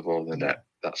and put the ball in the net.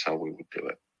 That's how we would do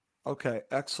it. Okay,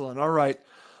 excellent. All right.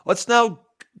 Let's now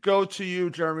go to you,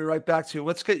 Jeremy, right back to you.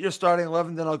 Let's get your starting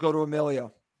 11, then I'll go to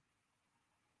Emilio.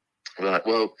 Right.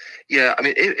 Well, I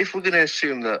mean, if we're going to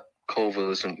assume that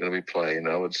Colville isn't going to be playing,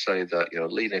 I would say that,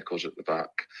 Lee Nichols at the back.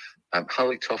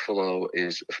 Harry Toffolo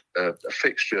is a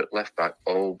fixture at left back,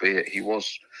 albeit he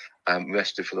was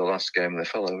rested for the last game. The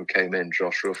fellow who came in,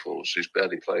 Josh Ruffles, who's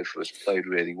barely played for us, played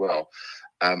really well.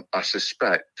 I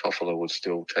suspect Toffolo would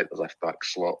still take the left back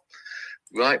slot.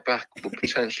 Right back would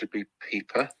potentially be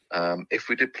Pieper. If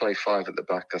we did play 5 at the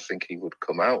back, I think he would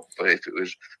come out. But if it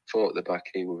was 4 at the back,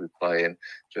 he would be playing.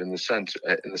 So in the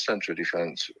centre of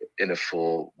defence, in a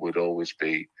 4 would always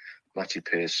be Matty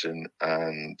Pearson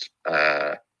and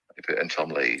Tom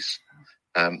Lees.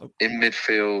 In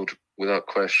midfield, without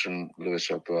question,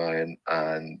 Lewis O'Brien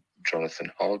and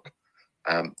Jonathan Hogg.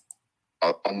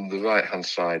 On the right-hand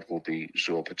side will be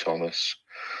Zorba Thomas.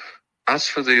 As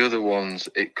for the other ones,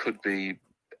 it could be,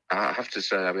 I have to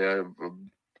say, I mean,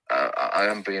 I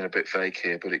am being a bit vague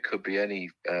here, but it could be any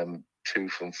 2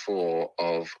 from 4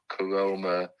 of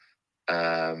Karoma,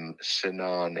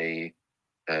 Sinani,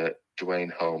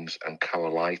 Dwayne Holmes and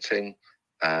Carol Lighting.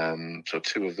 So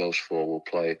 2 of those 4 will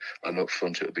play, and up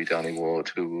front it will be Danny Ward,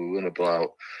 who will run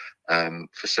about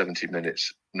for 70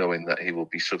 minutes, knowing that he will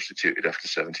be substituted after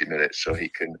 70 minutes, so he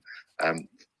can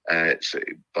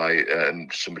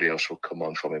and somebody else will come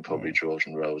on from him, probably George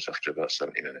and Rose, after about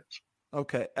 70 minutes.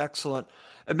 Okay, excellent.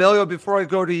 Emilio, before I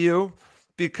go to you,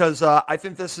 because I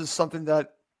think this is something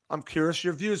that I'm curious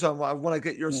your views on. I want to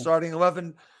get your starting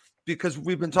 11, because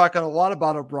we've been talking a lot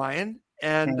about O'Brien,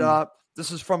 and this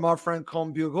is from our friend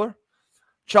Colm Bugler.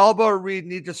 Chalobah or Reed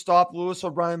need to stop Lewis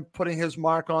O'Brien putting his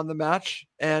mark on the match,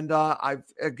 and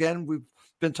we've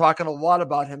been talking a lot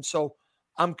about him. So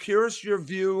I'm curious your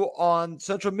view on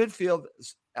central midfield.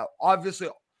 Obviously,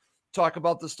 talk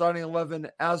about the starting 11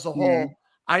 as a whole.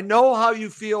 I know how you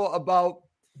feel about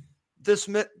this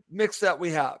mix that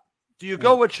we have. Do you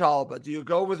go with Chalobah? Do you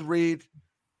go with Reed?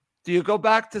 Do you go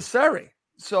back to Seri?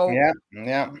 So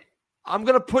I'm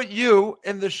going to put you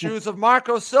in the shoes of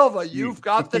Marco Silva. You've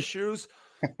got the shoes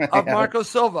of Marco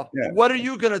Silva. What are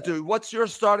you going to do? What's your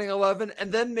starting 11?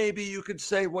 And then maybe you could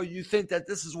say, well, you think that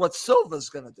this is what Silva's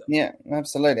going to do. Yeah,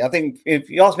 absolutely. I think if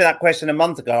you asked me that question a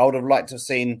month ago, I would have liked to have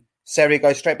seen Seri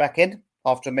go straight back in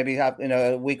after maybe have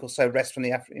a week or so rest from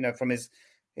from his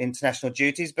international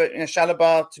duties. But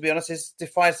Chalobah, to be honest, has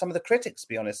defied some of the critics. To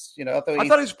be honest, I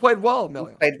thought he's played well.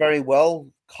 Played very well,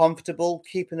 comfortable,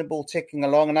 keeping the ball ticking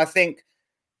along, and I think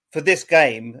for this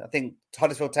game, I think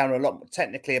Huddersfield Town are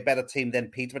technically a better team than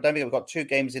Peterborough. I don't think we've got 2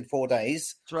 games in 4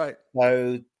 days. That's right.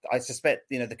 So I suspect,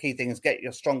 the key thing is get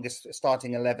your strongest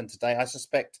starting 11 today. I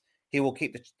suspect he will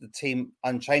keep the team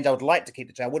unchanged. I would like to keep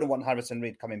the team. I wouldn't want Harrison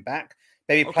Reed coming back.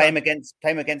 Maybe play him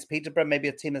against Peterborough. Maybe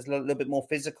a team that's a little bit more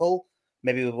physical.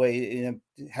 Maybe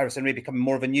Harrison Reed becoming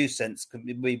more of a nuisance could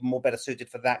be more better suited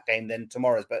for that game than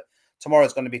tomorrow's. But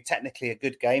tomorrow's going to be technically a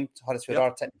good game. Huddersfield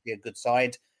are technically a good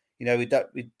side. We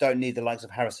don't need the likes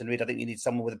of Harrison Reed. I think you need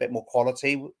someone with a bit more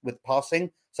quality with passing,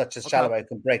 such as Shallow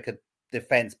can break a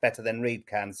defense better than Reed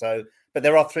can. So, but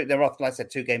there are, like I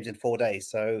said, 2 games in 4 days.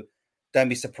 So don't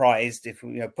be surprised if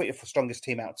put your strongest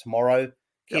team out tomorrow.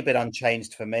 Keep it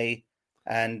unchanged for me.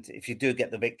 And if you do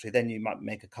get the victory, then you might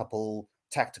make a couple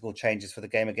tactical changes for the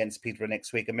game against Peterborough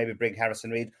next week, and maybe bring Harrison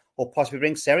Reed or possibly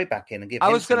bring Seri back in and give. I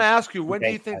was going to ask you, when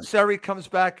do you think Seri comes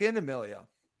back in, Emilio?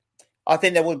 I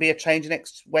think there will be a change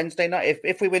next Wednesday night.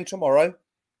 If we win tomorrow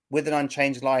with an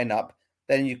unchanged lineup,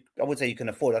 then I would say you can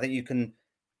afford it. I think you can,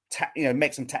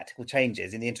 make some tactical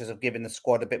changes in the interest of giving the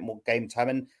squad a bit more game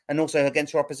time and also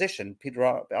against your opposition.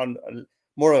 Peterborough are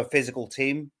more of a physical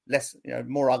team, less,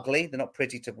 more ugly. They're not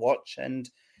pretty to watch. And,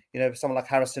 someone like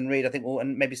Harrison Reed, I think,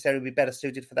 and maybe Seri will be better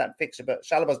suited for that fixture. But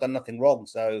Shalaba's done nothing wrong.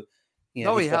 So,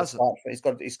 no, he hasn't. He's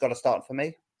got to start for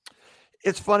me.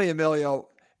 It's funny, Emilio.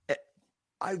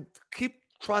 I keep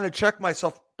trying to check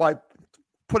myself by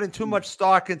putting too much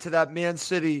stock into that Man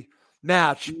City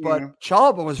match, but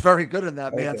Chalobah was very good in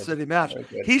that Man City match.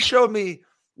 He showed me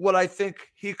what I think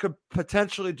he could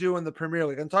potentially do in the Premier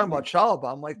League. I'm talking about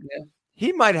Chalobah. I'm like,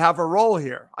 he might have a role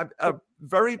here. I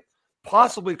very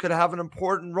possibly could have an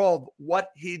important role.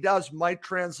 What he does might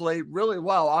translate really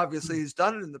well. Obviously, he's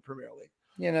done it in the Premier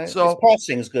League. So his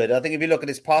passing is good. I think if you look at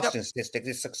his passing statistics,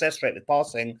 his success rate with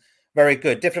passing, very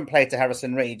good. Different player to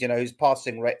Harrison Reed. Whose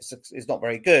passing rate is not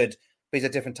very good, but he's a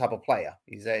different type of player.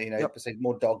 He's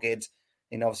more dogged.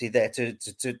 Obviously there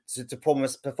to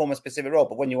perform a specific role.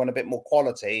 But when you want a bit more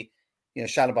quality,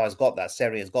 Chalobah has got that.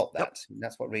 Seri has got that. And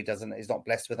that's what Reed doesn't. He's not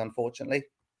blessed with, unfortunately.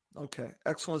 Okay,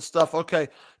 excellent stuff. Okay,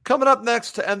 coming up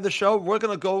next to end the show, we're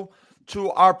going to go to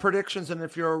our predictions. And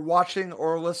if you're watching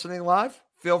or listening live,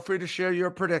 feel free to share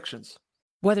your predictions.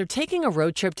 Whether taking a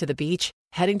road trip to the beach,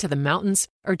 heading to the mountains,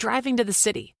 or driving to the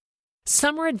city,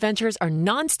 summer adventures are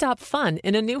nonstop fun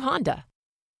in a new Honda.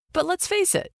 But let's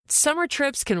face it, summer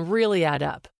trips can really add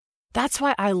up. That's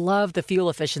why I love the fuel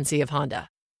efficiency of Honda.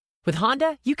 With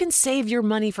Honda, you can save your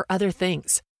money for other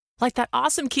things, like that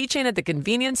awesome keychain at the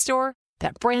convenience store,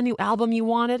 that brand new album you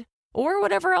wanted, or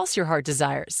whatever else your heart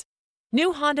desires.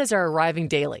 New Hondas are arriving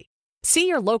daily. See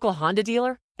your local Honda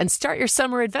dealer and start your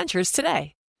summer adventures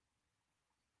today.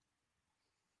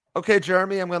 Okay,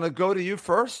 Jeremy, I'm going to go to you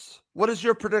first. What is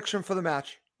your prediction for the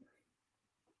match?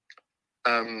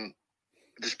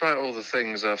 Despite all the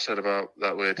things I've said about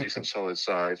that we're a decent, solid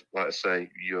side, like I say,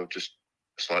 you're just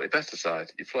a slightly better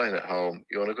side. You're playing at home.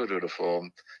 You're on a good run of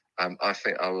form. I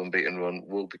think our unbeaten run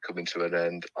will be coming to an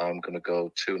end. I'm going to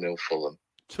go 2-0 Fulham.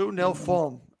 2-0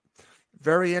 Fulham.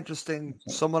 Very interesting.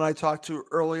 Someone I talked to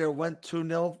earlier went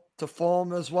 2-0 to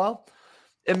Fulham as well.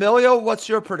 Emilio, what's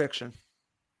your prediction?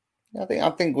 I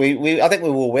think we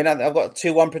will win. I've got a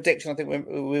 2-1 prediction. I think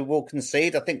we will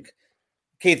concede. I think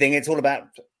key thing, it's all about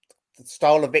the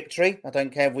style of victory. I don't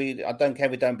care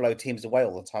if we don't blow teams away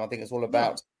all the time. I think it's all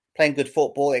about playing good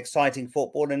football, exciting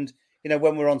football, and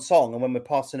when we're on song and when we're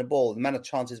passing the ball, the amount of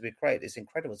chances we create, it's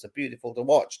incredible. It's beautiful to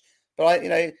watch. But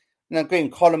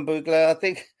agreeing, Colin Bugler, I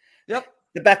think. Yep.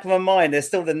 The back of my mind, there's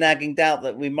still the nagging doubt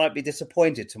that we might be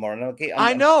disappointed tomorrow.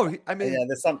 I know. I mean,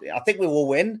 there's something. I think we will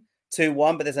win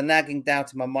 2-1, but there's a nagging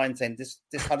doubt in my mind saying this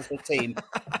Huddersfield team.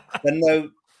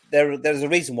 There's a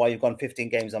reason why you've gone 15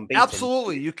 games unbeaten.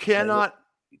 Absolutely, you cannot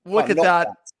look at that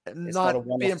and not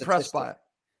be impressed by it.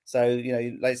 So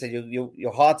like I said,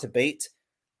 you're hard to beat.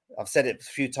 I've said it a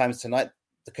few times tonight.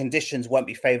 The conditions won't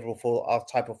be favourable for our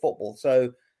type of football.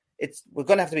 So we're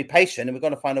going to have to be patient, and we're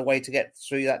going to find a way to get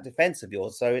through that defence of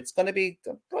yours. So it's going to be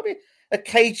probably a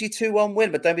cagey 2-1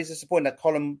 win, but don't be disappointed that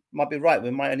Colin might be right.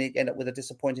 We might only end up with a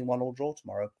disappointing 1-1 draw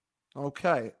tomorrow.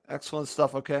 Okay, excellent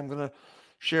stuff. Okay, I'm going to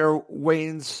share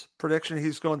Wayne's prediction.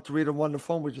 He's going 3-1 to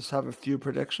Fulham. We just have a few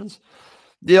predictions.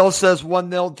 Neil says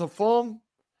 1-0 to Fulham.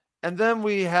 And then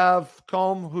we have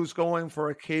Combe, who's going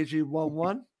for a cagey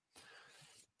 1-1.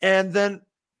 And then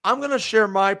I'm going to share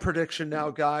my prediction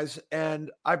now, guys. And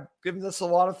I've given this a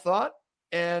lot of thought.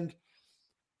 And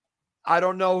I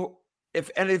don't know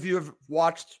if any of you have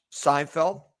watched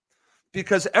Seinfeld,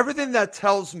 because everything that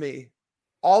tells me,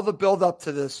 all the build up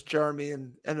to this, Jeremy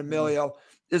and Emilio,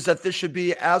 is that this should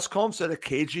be, as Combe said, a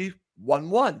cagey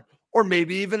 1-1, or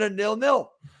maybe even a 0-0.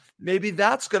 maybe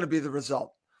that's going to be the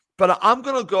result. But I'm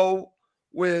going to go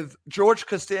with George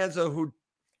Costanza, who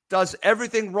does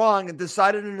everything wrong and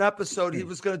decided in an episode he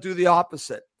was going to do the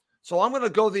opposite. So I'm going to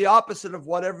go the opposite of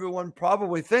what everyone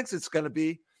probably thinks it's going to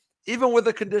be, even with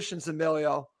the conditions,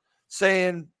 Emilio,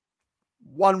 saying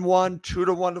 1-1,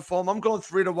 2-1 to Fulham. I'm going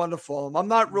 3-1 to Fulham. I'm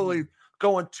not really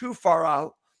going too far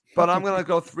out, but I'm going to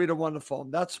go 3-1 to Fulham.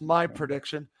 That's my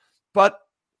prediction. But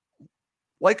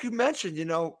like you mentioned,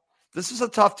 this is a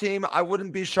tough team. I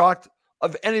wouldn't be shocked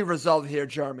of any result here,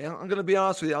 Jeremy. I'm going to be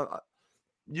honest with you.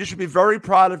 You should be very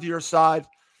proud of your side.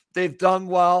 They've done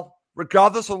well.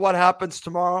 Regardless of what happens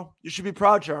tomorrow, you should be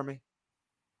proud, Jeremy.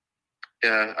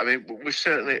 Yeah, I mean, we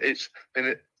certainly, it's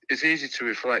easy to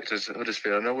reflect as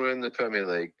Huddersfield. I know we're in the Premier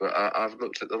League, but I've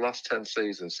looked at the last 10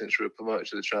 seasons since we were promoted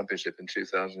to the Championship in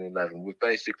 2011. We've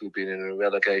basically been in a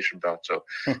relegation battle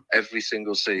every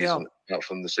single season, out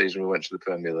from the season we went to the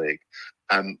Premier League.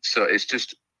 So it's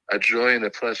just a joy and a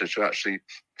pleasure to actually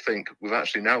think we've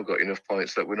actually now got enough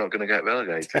points that we're not going to get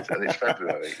relegated, and it's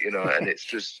February, and it's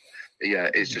just,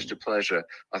 it's just a pleasure.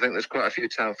 I think there's quite a few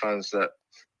Town fans that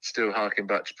still harking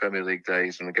back to Premier League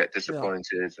days and get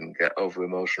disappointed and get over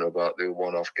emotional about the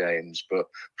one-off games. But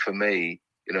for me,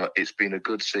 it's been a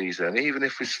good season. Even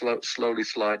if we slowly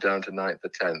slide down to 9th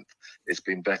or 10th, it's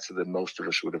been better than most of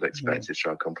us would have expected.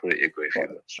 So I completely agree with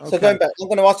you. So going back, I'm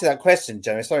going to ask you that question,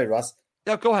 Jeremy. Sorry, Russ.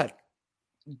 Yeah, go ahead.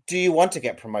 Do you want to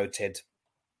get promoted?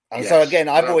 And yes, so again,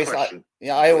 I always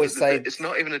say it's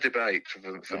not even a debate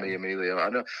for me, Emilio. I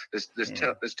know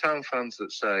there's Town fans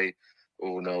that say,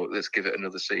 "Oh no, let's give it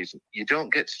another season." You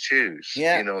don't get to choose.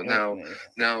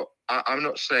 Now I'm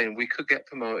not saying we could get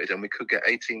promoted and we could get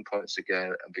 18 points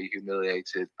again and be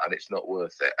humiliated, and it's not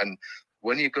worth it. And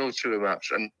when you go through a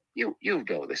match, and you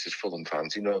know this as Fulham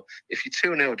fans, if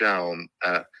you're 2-0 down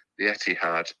at the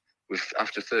Etihad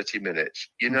after 30 minutes,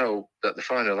 you know that the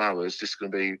final hour is just going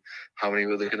to be how many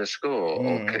were they going to score,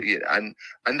 and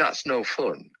that's no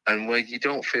fun. And where you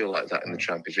don't feel like that in the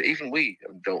Championship, even we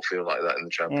don't feel like that in the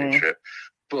Championship.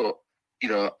 But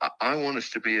I want us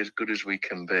to be as good as we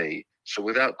can be. So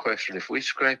without question, if we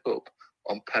scrape up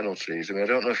on penalties, I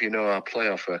don't know if you know our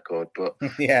playoff record, but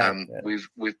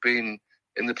we've been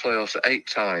in the playoffs 8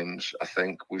 times. I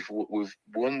think we've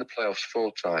won the playoffs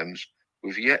 4 times.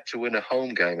 We've yet to win a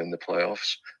home game in the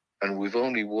playoffs, and we've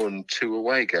only won 2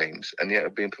 away games, and yet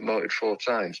have been promoted 4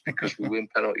 times because we win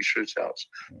penalty shootouts.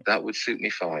 That would suit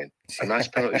me fine. A nice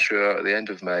penalty shootout at the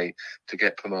end of May to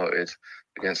get promoted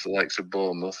against the likes of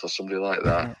Bournemouth or somebody like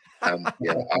that.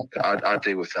 I'd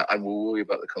deal with that, and we'll worry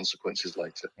about the consequences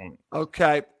later.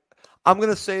 Okay. I'm going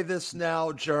to say this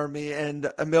now, Jeremy,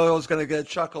 and Emilio's going to get a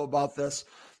chuckle about this,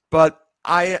 but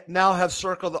I now have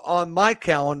circled on my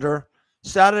calendar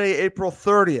Saturday, April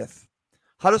 30th.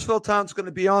 Huddersfield Town's going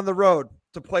to be on the road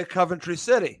to play Coventry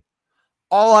City.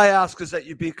 All I ask is that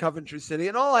you beat Coventry City,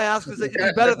 and all I ask is that you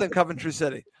be better than Coventry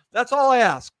City. That's all I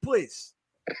ask, please.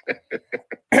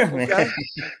 Okay?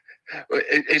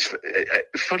 It's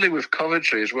funny with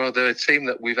Coventry as well. They're a team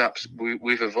that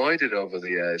we've avoided over the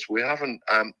years. We haven't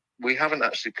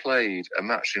actually played a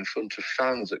match in front of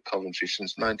fans at Coventry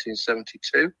since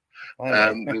 1972.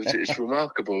 It's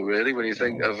remarkable, really, when you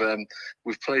think of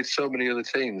we've played so many other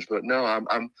teams. But no,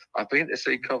 I've been to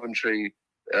see Coventry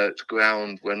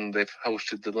ground when they've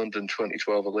hosted the London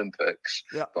 2012 Olympics.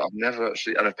 Yeah. But I've never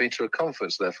actually, and I've been to a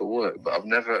conference there for work, but I've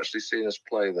never actually seen us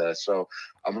play there. So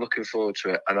I'm looking forward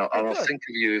to it. And I'll think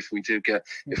of you if we do get,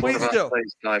 if one of our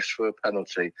players dives for a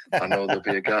penalty. I know there'll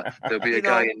be a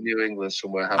guy in New England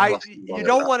somewhere. You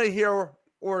don't want to hear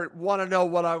or want to know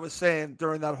what I was saying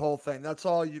during that whole thing. That's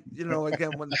all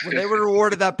again, when they were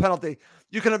awarded that penalty,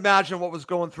 you can imagine what was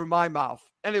going through my mouth.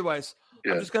 Anyways,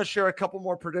 I'm just going to share a couple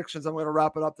more predictions. I'm going to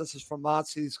wrap it up. This is from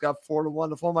Motzi. He's got 4-1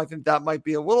 to Fulham. I think that might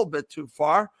be a little bit too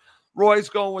far. Roy's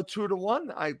going with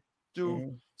 2-1. I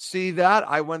do see that.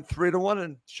 I went 3-1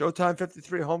 and Showtime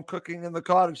 53 home cooking in the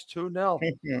cottage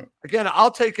 2-0. Again,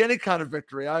 I'll take any kind of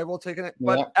victory. I will take it.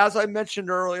 But as I mentioned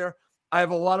earlier, I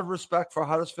have a lot of respect for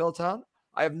Huddersfield Town.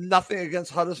 I have nothing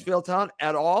against Huddersfield Town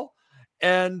at all.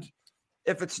 And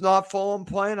if it's not Fulham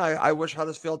playing, I wish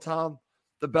Huddersfield Town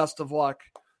the best of luck.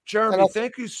 Jeremy,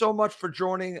 thank you so much for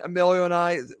joining Emilio and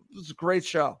I. It was a great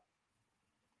show.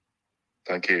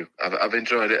 Thank you. I've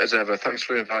enjoyed it as ever. Thanks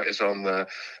for inviting us on there.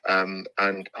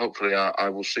 And hopefully I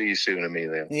will see you soon,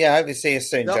 Emilio. Yeah, I hope to see you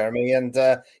soon, Jeremy. And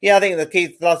I think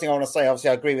the last thing I want to say, obviously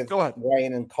I agree with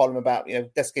Wayne and Colin about,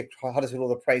 let's give Huddersfield all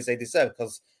the praise they deserve,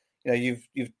 because, you've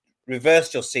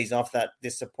reversed your season after that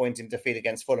disappointing defeat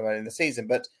against Fulham in the season.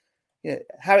 But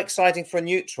how exciting for a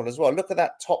neutral as well. Look at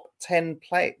that top 10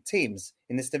 teams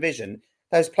in this division.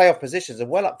 those playoff positions are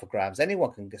well up for grabs.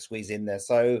 Anyone can squeeze in there.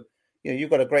 So, you've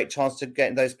got a great chance to get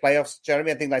in those playoffs,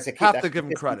 Jeremy. I think, like I said, keep that give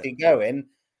them credit going.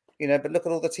 But look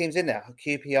at all the teams in there.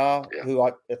 QPR, who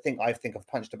I think have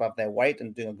punched above their weight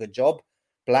and doing a good job.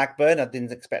 Blackburn, I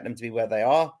didn't expect them to be where they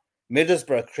are.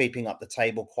 Middlesbrough creeping up the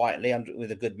table quietly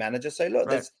with a good manager. So look,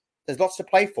 there's lots to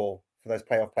play for those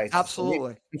playoff places.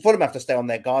 Absolutely. And Fulham have to stay on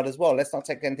their guard as well. Let's not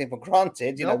take anything for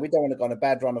granted. We don't want to go on a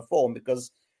bad run of form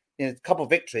because a couple of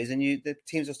victories and the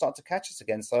teams will start to catch us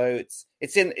again. So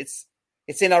it's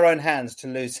in our own hands to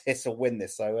lose this or win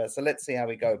this. So let's see how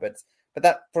we go. But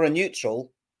that for a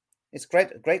neutral, it's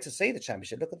great to see the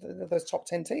Championship. Look at those top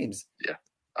 10 teams. Yeah,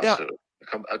 absolutely.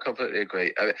 I completely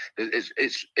agree. I mean,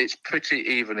 it's pretty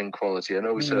even in quality. I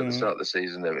know we said at the start of the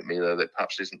season, Milo, that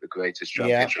perhaps isn't the greatest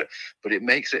championship, but it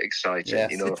makes it exciting.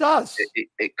 Yes, it does.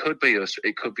 It could be us.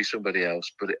 It could be somebody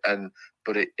else. But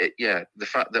the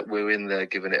fact that we're in there,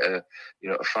 giving it a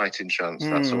fighting chance,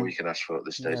 that's all we can ask for at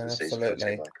this stage of the season. For a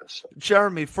team like us.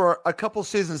 Jeremy, for a couple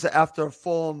seasons after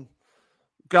Fulham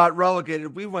got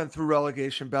relegated, we went through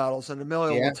relegation battles, and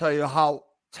Emilio will tell you how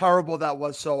terrible that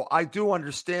was. So I do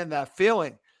understand that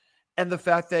feeling, and the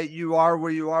fact that you are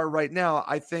where you are right now,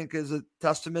 I think, is a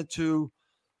testament to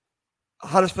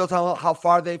Huddersfield Town, how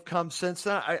far they've come since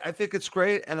then. I think it's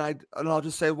great, and I'll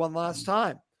just say one last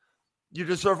time, you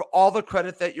deserve all the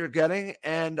credit that you're getting,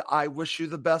 and I wish you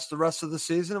the best the rest of the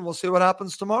season, and we'll see what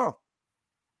happens tomorrow.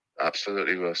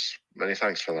 Absolutely, Russ. Many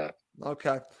thanks for that.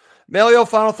 Okay. Emilio,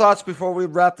 final thoughts before we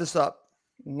wrap this up.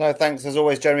 No, thanks as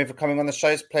always, Jeremy, for coming on the show.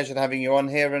 It's a pleasure having you on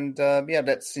here. And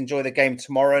let's enjoy the game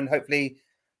tomorrow. And hopefully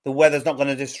the weather's not going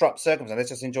to disrupt circumstances. Let's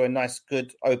just enjoy a nice,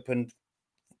 good, open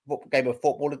game of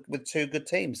football with two good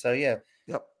teams. So,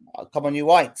 come on, you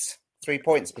Whites. 3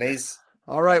 points, please.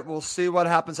 All right, we'll see what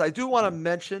happens. I do want to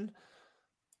mention,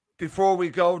 before we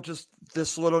go, just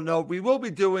this little note. We will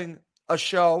be doing a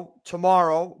show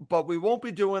tomorrow, but we won't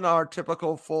be doing our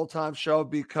typical full-time show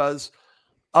because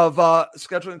of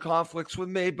scheduling conflicts with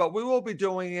me, but we will be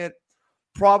doing it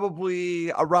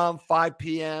probably around 5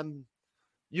 p.m.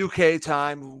 UK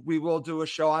time. We will do a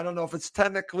show. I don't know if it's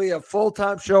technically a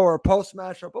full-time show or a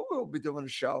post-match show, but we'll be doing a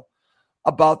show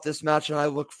about this match, and I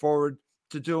look forward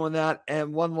to doing that.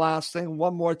 And one last thing,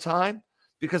 one more time,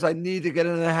 because I need to get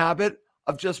in the habit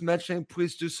of just mentioning,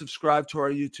 please do subscribe to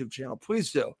our YouTube channel.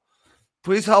 Please do.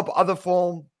 Please help other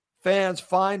Fulham fans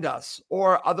find us,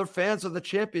 or other fans of the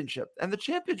Championship. And the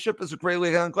Championship is a great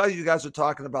league. I'm glad you guys are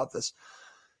talking about this.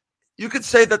 You could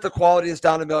say that the quality is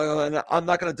down a million, and I'm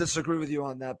not going to disagree with you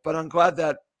on that, but I'm glad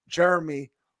that Jeremy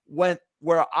went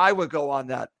where I would go on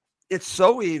that. It's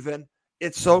so even.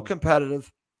 It's so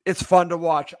competitive. It's fun to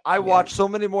watch. I watch so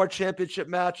many more Championship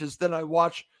matches than I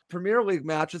watch Premier League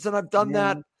matches, and I've done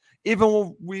that even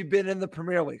when we've been in the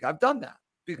Premier League. I've done that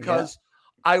because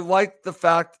I like the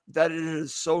fact that it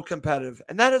is so competitive,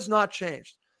 and that has not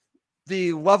changed.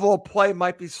 The level of play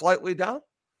might be slightly down,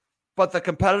 but the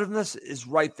competitiveness is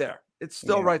right there. It's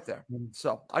still right there.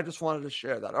 So I just wanted to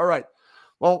share that. All right.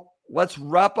 Well, let's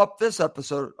wrap up this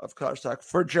episode of Cottage Talk.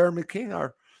 For Jeremy King,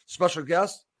 our special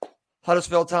guest,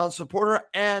 Huddersfield Town supporter,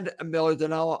 and Emilio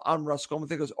Danello, I'm Russ Goldman.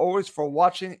 Thank you as always for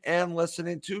watching and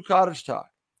listening to Cottage Talk.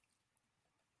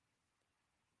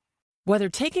 Whether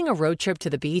taking a road trip to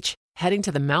the beach, heading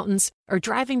to the mountains, or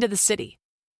driving to the city,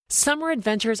 summer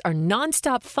adventures are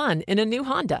nonstop fun in a new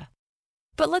Honda.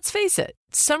 But let's face it,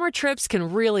 summer trips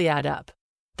can really add up.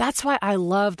 That's why I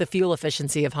love the fuel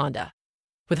efficiency of Honda.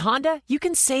 With Honda, you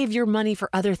can save your money for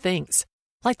other things,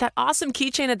 like that awesome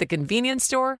keychain at the convenience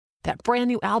store, that brand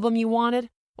new album you wanted,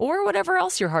 or whatever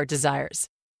else your heart desires.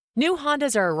 New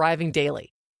Hondas are arriving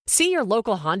daily. See your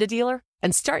local Honda dealer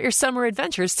and start your summer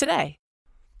adventures today.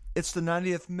 It's the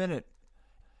 90th minute,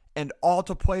 and all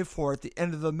to play for at the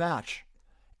end of the match.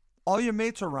 All your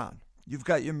mates are around. You've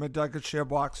got your McNugget share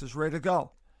boxes ready to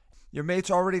go. Your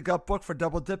mates already got booked for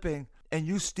double dipping, and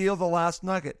you steal the last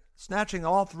nugget, snatching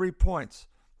all 3 points.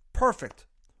 Perfect.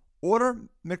 Order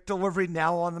McDelivery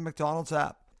now on the McDonald's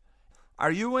app.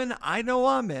 Are you in? I know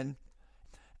I'm in.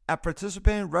 At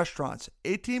participating restaurants,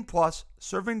 18 plus,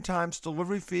 serving times,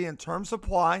 delivery fee, and terms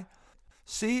apply.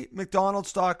 See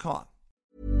McDonald's.com.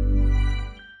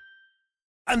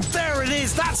 And there it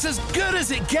is. That's as good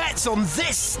as it gets on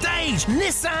this stage.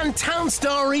 Nissan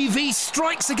Townstar EV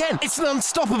strikes again. It's an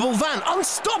unstoppable van.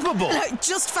 Unstoppable.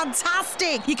 Just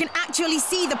fantastic. You can actually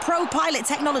see the ProPilot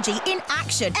technology in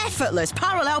action. Effortless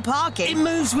parallel parking. It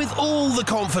moves with all the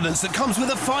confidence that comes with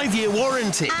a 5-year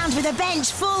warranty. And with a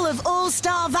bench full of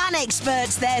all-star van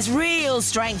experts, there's real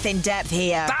strength in depth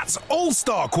here. That's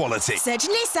all-star quality. Search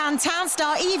Nissan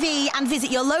Townstar EV and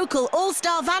visit your local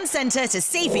all-star van centre to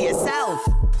see for yourself.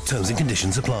 Terms and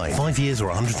conditions apply. 5 years or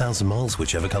 100,000 miles,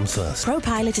 whichever comes first.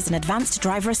 ProPilot is an advanced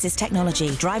driver assist technology.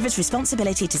 Driver's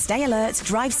responsibility to stay alert,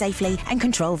 drive safely, and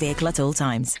control vehicle at all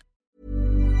times.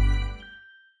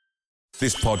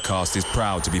 This podcast is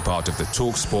proud to be part of the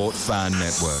TalkSport Fan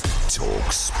Network.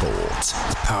 TalkSport.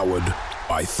 Powered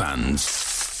by fans.